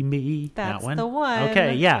see me. That's that one? The one.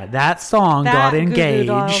 Okay, yeah, that song got engaged. Goo Goo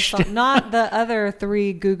Dolls song, not the other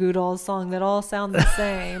 3 Goo Goo Dolls songs that all sound the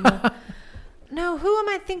same. No, who am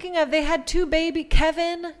I thinking of? They had 2 baby,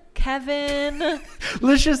 Kevin.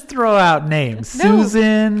 Let's just throw out names. No.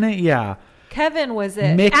 Susan, yeah. Kevin was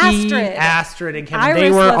it. Mickey, Astrid, and Kevin. Iris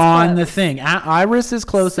they were on close. The thing. Iris is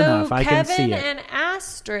close enough. I can see it. Kevin and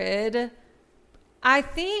Astrid, I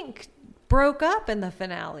think, broke up in the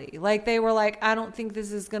finale. Like, they were like, I don't think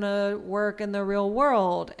this is going to work in the real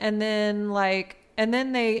world. And then And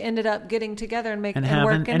then they ended up getting together and making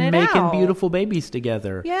beautiful babies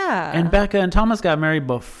together. Yeah. And Becca and Thomas got married,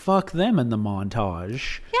 but fuck them in the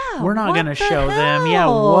montage. Yeah. We're not going to show them. Yeah.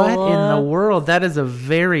 What in the world? That is a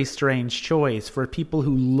very strange choice for people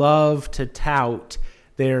who love to tout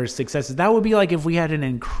their successes. That would be like if we had an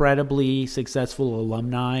incredibly successful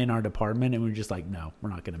alumni in our department and we're just like, no, we're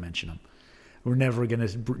not going to mention them. We're never going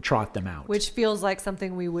to trot them out. Which feels like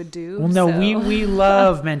something we would do. Well, no, we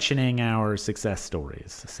love mentioning our success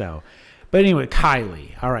stories. So, but anyway,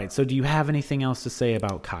 Kylie. All right. So do you have anything else to say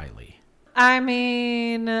about Kylie? I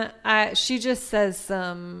mean, she just says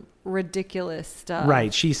some ridiculous stuff.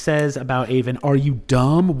 Right. She says about Avon, are you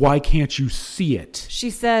dumb? Why can't you see it? She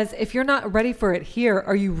says, if you're not ready for it here,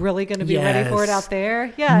 are you really going to be ready for it out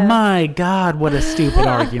there? Yeah. My God, what a stupid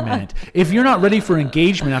argument. If you're not ready for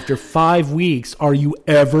engagement after 5 weeks, are you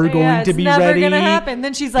ever going to be ready? It's never going to happen.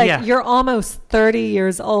 Then she's like, you're almost 30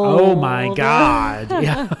 years old. Oh my God.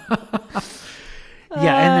 Yeah.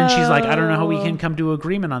 Yeah, and then she's like, I don't know how we can come to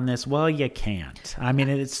agreement on this. Well, you can't. I mean,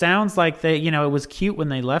 it sounds like it was cute when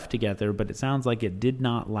they left together, but it sounds like it did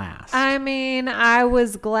not last. I mean, I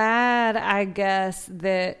was glad, I guess,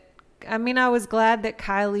 that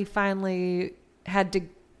Kylie finally had to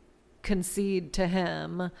concede to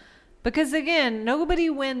him. Because, again, nobody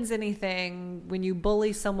wins anything when you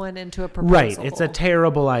bully someone into a proposal. Right, it's a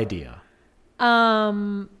terrible idea.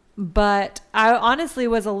 But I honestly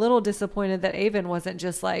was a little disappointed that Avon wasn't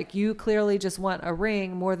just like, you clearly just want a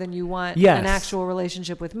ring more than you want an actual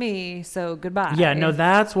relationship with me, so goodbye. Yeah, no,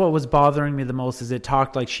 that's what was bothering me the most is it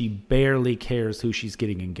talked like she barely cares who she's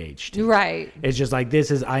getting engaged to. Right. It's just like,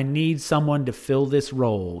 I need someone to fill this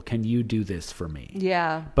role. Can you do this for me?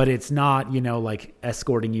 Yeah. But it's not, like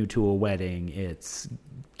escorting you to a wedding. It's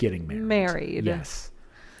getting married. Yes.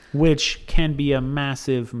 Which can be a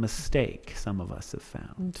massive mistake, some of us have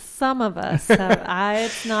found. Some of us have.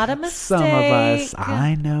 It's not a mistake. Some of us,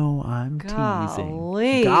 I know I'm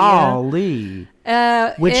teasing. Golly.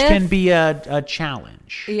 Which can be a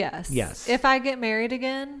challenge. Yes. If I get married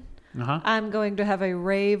again, I'm going to have a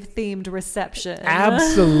rave-themed reception.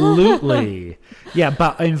 Absolutely. Yeah,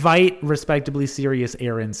 but invite respectably serious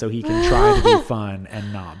Aaron so he can try to be fun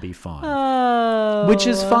and not be fun. Oh. Which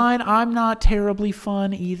is fine. I'm not terribly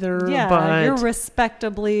fun either. Yeah, but you're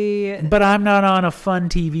respectably... But I'm not on a fun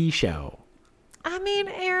TV show. I mean,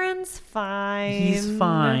 Aaron's fine. He's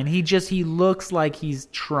fine. He looks like he's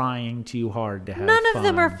trying too hard to have None fun. of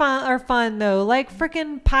them are fun though. Like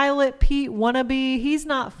freaking Pilot Pete wannabe. He's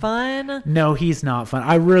not fun. No, he's not fun.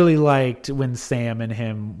 I really liked when Sam and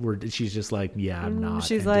him were. She's just like, yeah, I'm not.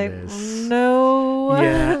 She's into like, this. no.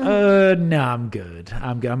 Yeah. No, I'm good.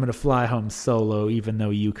 I'm gonna fly home solo, even though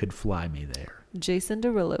you could fly me there. Jason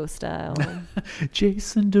Derulo style.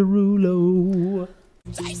 Jason Derulo.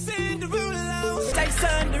 Jason Derulo,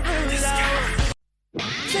 Jason Derulo,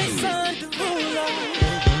 Jason Derulo,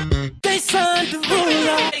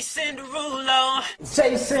 Jason Derulo,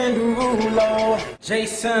 Jason Derulo,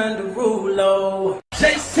 Jason Derulo,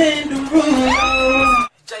 Jason Derulo,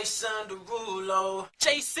 Jason Derulo,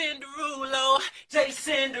 Jason Derulo, Jason Derulo,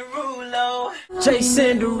 Jason Derulo,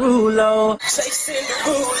 Jason Derulo, Jason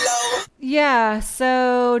Derulo. Yeah,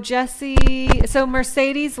 so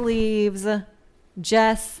Mercedes leaves.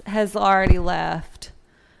 Jess has already left.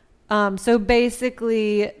 So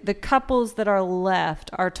basically, the couples that are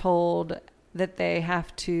left are told that they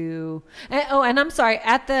have to. And I'm sorry,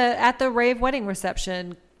 at the rave wedding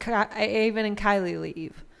reception, Avon and Kylie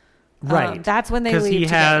leave. Right, that's when they leave.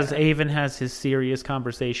 Because Avon has his serious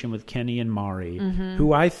conversation with Kenny and Mari,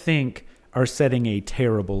 who I think are setting a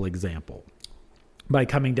terrible example. By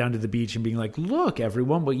coming down to the beach and being like, look,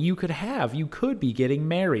 everyone, what you could have. You could be getting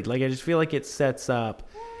married. Like, I just feel like it sets up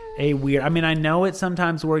a weird... I mean, I know it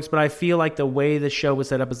sometimes works, but I feel like the way the show was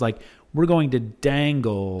set up is like, we're going to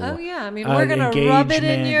dangle. Oh, yeah. I mean, we're going to rub it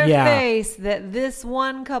in your face that this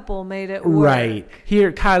one couple made it work. Right.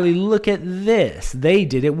 Here, Kylie, look at this. They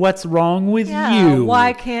did it. What's wrong with you?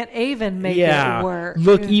 Why can't Avon make it work?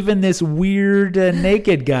 Look, even this weird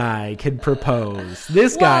naked guy can propose.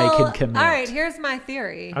 This guy can commit. All right, here's my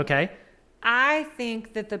theory. Okay. I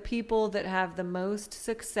think that the people that have the most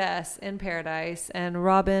success in Paradise, and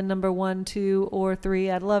Robin number 1, 2, or 3,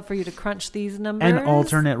 I'd love for you to crunch these numbers. And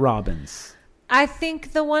alternate Robins. I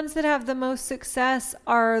think the ones that have the most success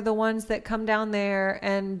are the ones that come down there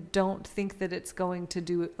and don't think that it's going to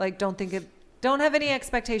do, like, don't have any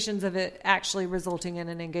expectations of it actually resulting in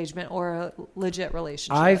an engagement or a legit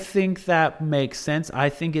relationship. I think that makes sense. I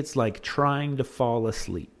think it's like trying to fall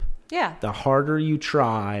asleep. Yeah. The harder you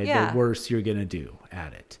try, the worse you're going to do.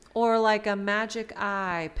 at it. Or like a magic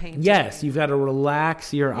eye painting. Yes, you've got to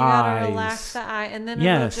relax your eyes. You got to relax the eye, and then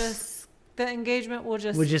it'll just, the engagement will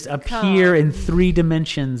just appear in 3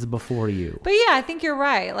 dimensions before you. But yeah, I think you're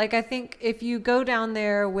right. Like, I think if you go down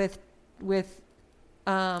there with really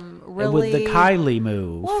with the Kylie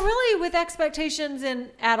move. Well, really with expectations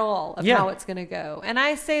at all of how it's going to go. And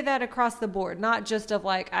I say that across the board, not just of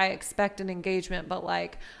like, I expect an engagement, but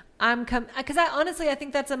like, because I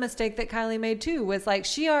think that's a mistake that Kylie made too, was like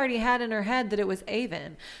she already had in her head that it was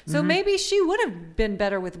Avon. So maybe she would have been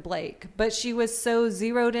better with Blake, but she was so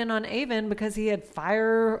zeroed in on Avon because he had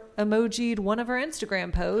fire emoji'd one of her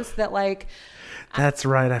Instagram posts that like. That's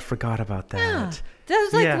right. I forgot about that. Yeah. That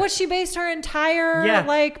was like what she based her entire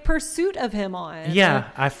like pursuit of him on. Yeah,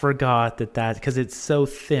 I forgot that because it's so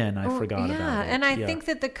thin. I forgot about it. Yeah, and I think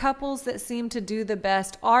that the couples that seem to do the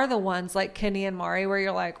best are the ones like Kenny and Mari, where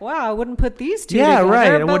you're like, wow, I wouldn't put these two together. Yeah,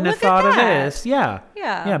 right. I but wouldn't have thought of this. Yeah.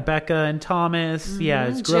 Yeah, Becca and Thomas. Yeah,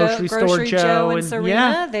 it's Grocery Store Joe and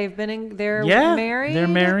Serena. They've been they're married. They're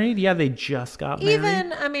married. Yeah, they just got married.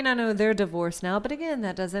 Even, I mean, I know they're divorced now, but again,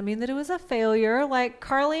 that doesn't mean that it was a failure. Like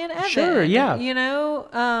Carly and Evan. Sure, yeah. You know,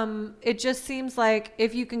 it just seems like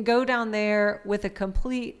if you can go down there with a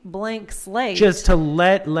complete blank slate, just to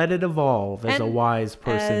let it evolve, as a wise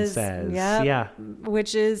person says. Yeah,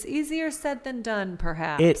 which is easier said than done,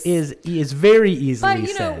 perhaps. It is very easily said. But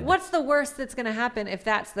you know, what's the worst that's going to happen if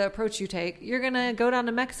that's the approach you take? You're going to go down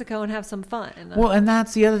to Mexico and have some fun. Well, and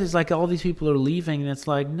that's the other thing. It's like all these people are leaving, and it's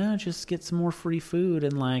like, no, just get some more free food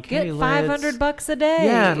and like, get $500 a day.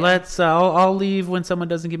 Yeah, let's. I'll leave when someone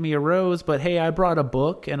doesn't give me a rose, but hey, I brought a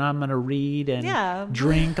book and I'm going to read and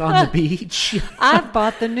drink on the beach. I've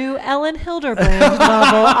bought the new Ellen Hilderbrand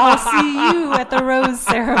novel. I'll see you at the rose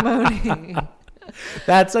ceremony.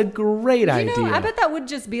 That's a great idea. I bet that would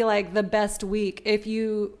just be like the best week if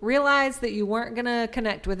you realized that you weren't going to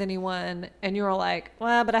connect with anyone and you were like,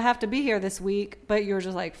 well, but I have to be here this week. But you're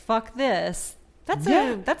just like, fuck this.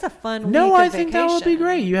 That's a fun week of I vacation. think that would be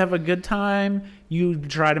great. You have a good time. You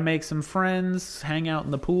try to make some friends, hang out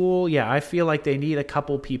in the pool. Yeah, I feel like they need a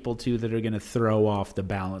couple people too that are going to throw off the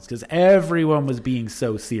balance because everyone was being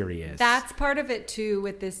so serious. That's part of it too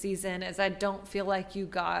with this season is I don't feel like you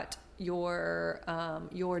got your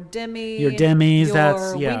Demi, your Demis,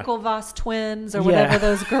 Winklevoss twins or whatever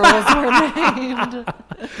those girls were named.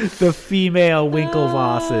 The female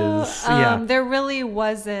Winklevosses. There really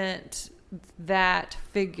wasn't that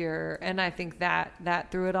figure, and I think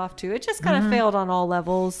that threw it off too. It just kind of failed on all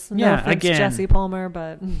levels. No offense, Jesse Palmer,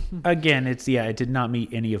 but again, it did not meet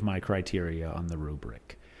any of my criteria on the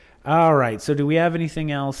rubric. All right, so do we have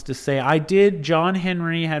anything else to say? Jon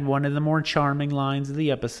Henry had one of the more charming lines of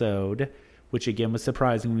the episode, which again was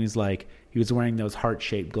surprising when he was wearing those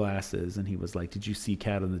heart-shaped glasses, and he was like, did you see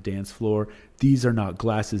Kat on the dance floor? These are not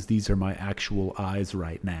glasses, these are my actual eyes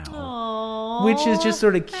right now. Aww, which is just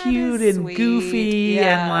sort of cute and sweet. Goofy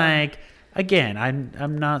and like, again,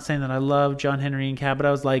 I'm not saying that I love Jon Henry and Kat, but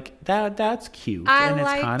I was like, that's cute and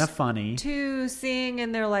it's kind of funny. Too seeing,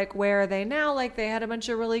 and they're like, where are they now? Like they had a bunch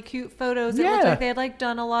of really cute photos. It looked like they had like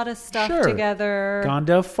done a lot of stuff together. Gone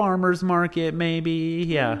to a farmer's market, maybe.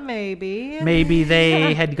 Yeah, maybe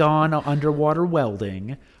they had gone underwater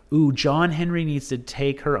welding. Ooh, Jon Henry needs to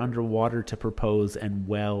take her underwater to propose and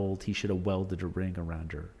weld. He should have welded a ring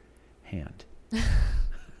around her hand.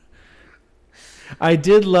 I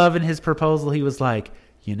did love in his proposal, he was like,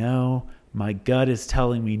 my gut is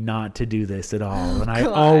telling me not to do this at all. And I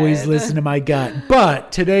always listen to my gut.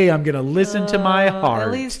 But today I'm going to listen to my heart.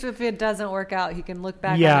 At least if it doesn't work out, he can look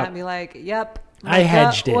back on that and be like, yep, I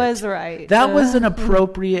hedged it. Was right. That was an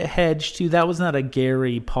appropriate hedge, too. That was not a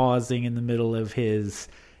Gary pausing in the middle of his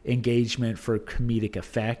engagement for comedic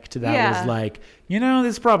effect. That was like,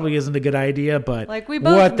 this probably isn't a good idea, but like we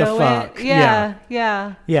both what the know fuck? It.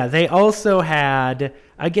 Yeah. They also had,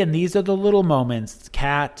 again, these are the little moments.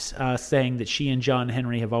 Kat saying that she and Jon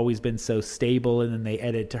Henry have always been so stable, and then they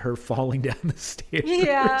edit to her falling down the stairs.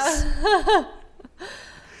 Yeah.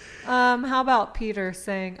 How about Peter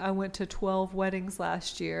saying, I went to 12 weddings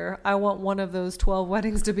last year. I want one of those 12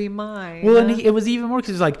 weddings to be mine. Well, and it was even more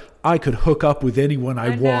because he's like, I could hook up with anyone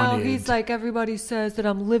I wanted. He's like, everybody says that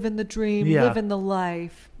I'm living the dream, living the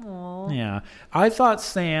life. Aww. Yeah. I thought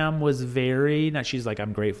Sam was she's like,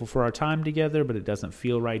 I'm grateful for our time together, but it doesn't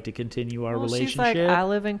feel right to continue our relationship. She's like, I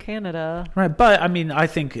live in Canada. Right. But I mean, I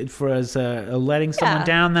think for as letting someone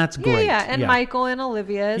down, that's great. Yeah. And Michael and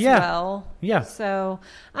Olivia as well. Yeah. So,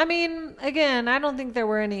 I mean, again, I don't think there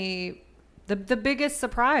were any. The biggest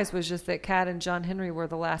surprise was just that Kat and Jon Henry were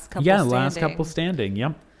the last couple standing. Yeah, last couple standing.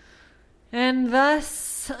 Yep. And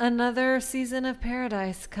thus, another season of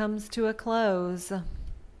Paradise comes to a close.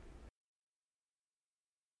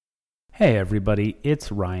 Hey everybody, it's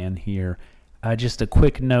Ryan here. Just a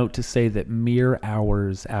quick note to say that mere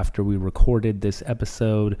hours after we recorded this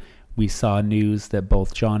episode, we saw news that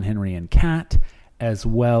both Jon Henry and Kat, as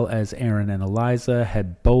well as Aaron and Eliza,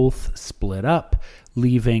 had both split up,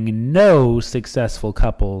 leaving no successful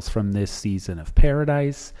couples from this season of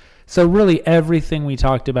Paradise. So really everything we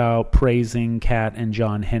talked about praising Kat and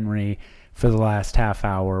Jon Henry for the last half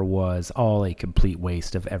hour was all a complete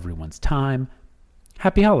waste of everyone's time.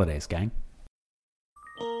 Happy holidays, gang.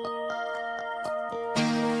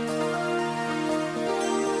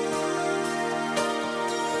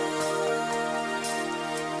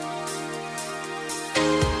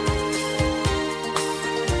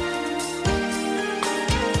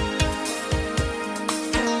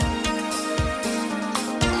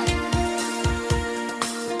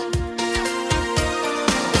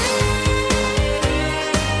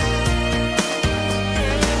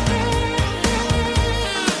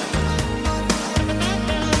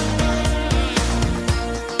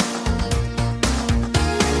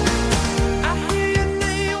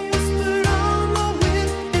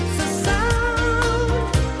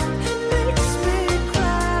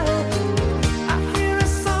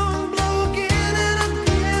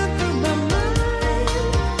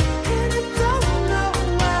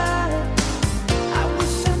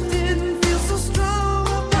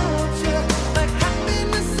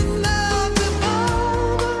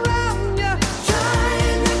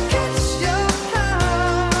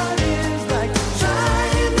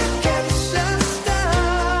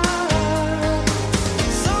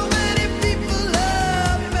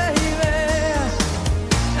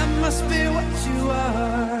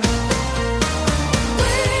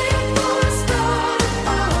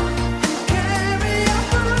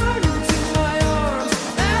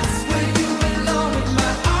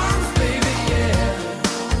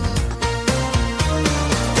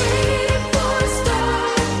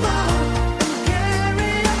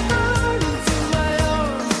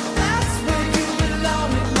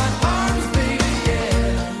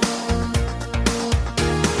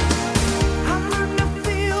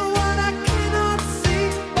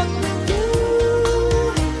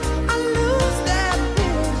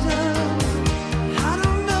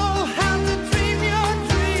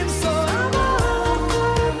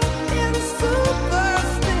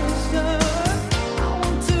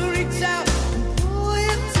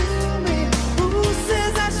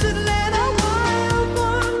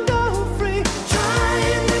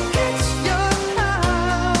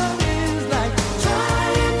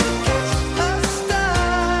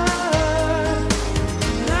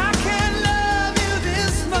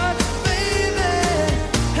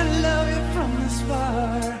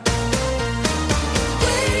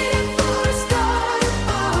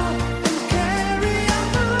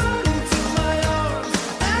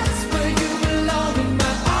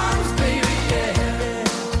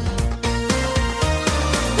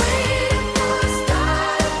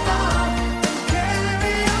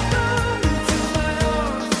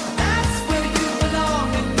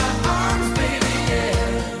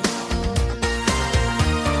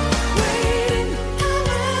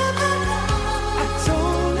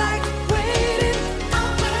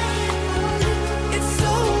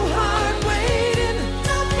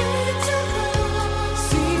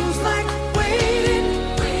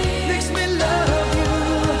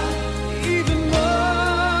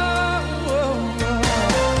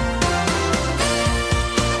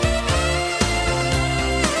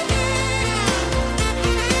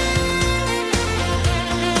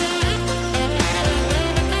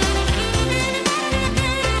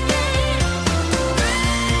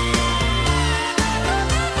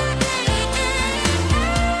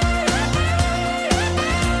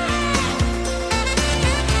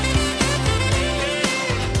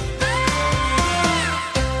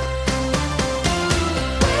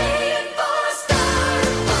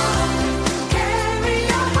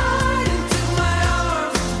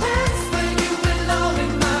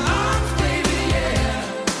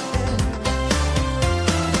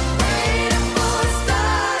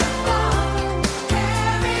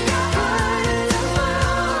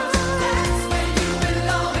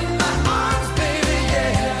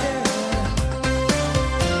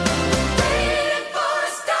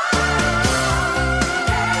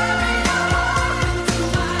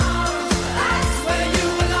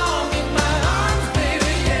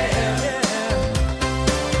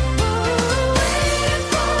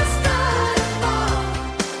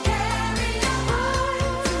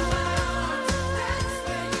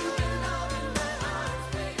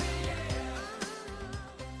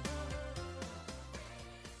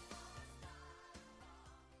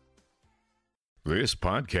 This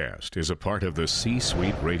podcast is a part of the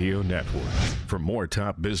C-Suite Radio Network. For more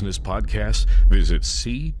top business podcasts, visit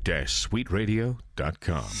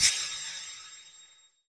c-suiteradio.com.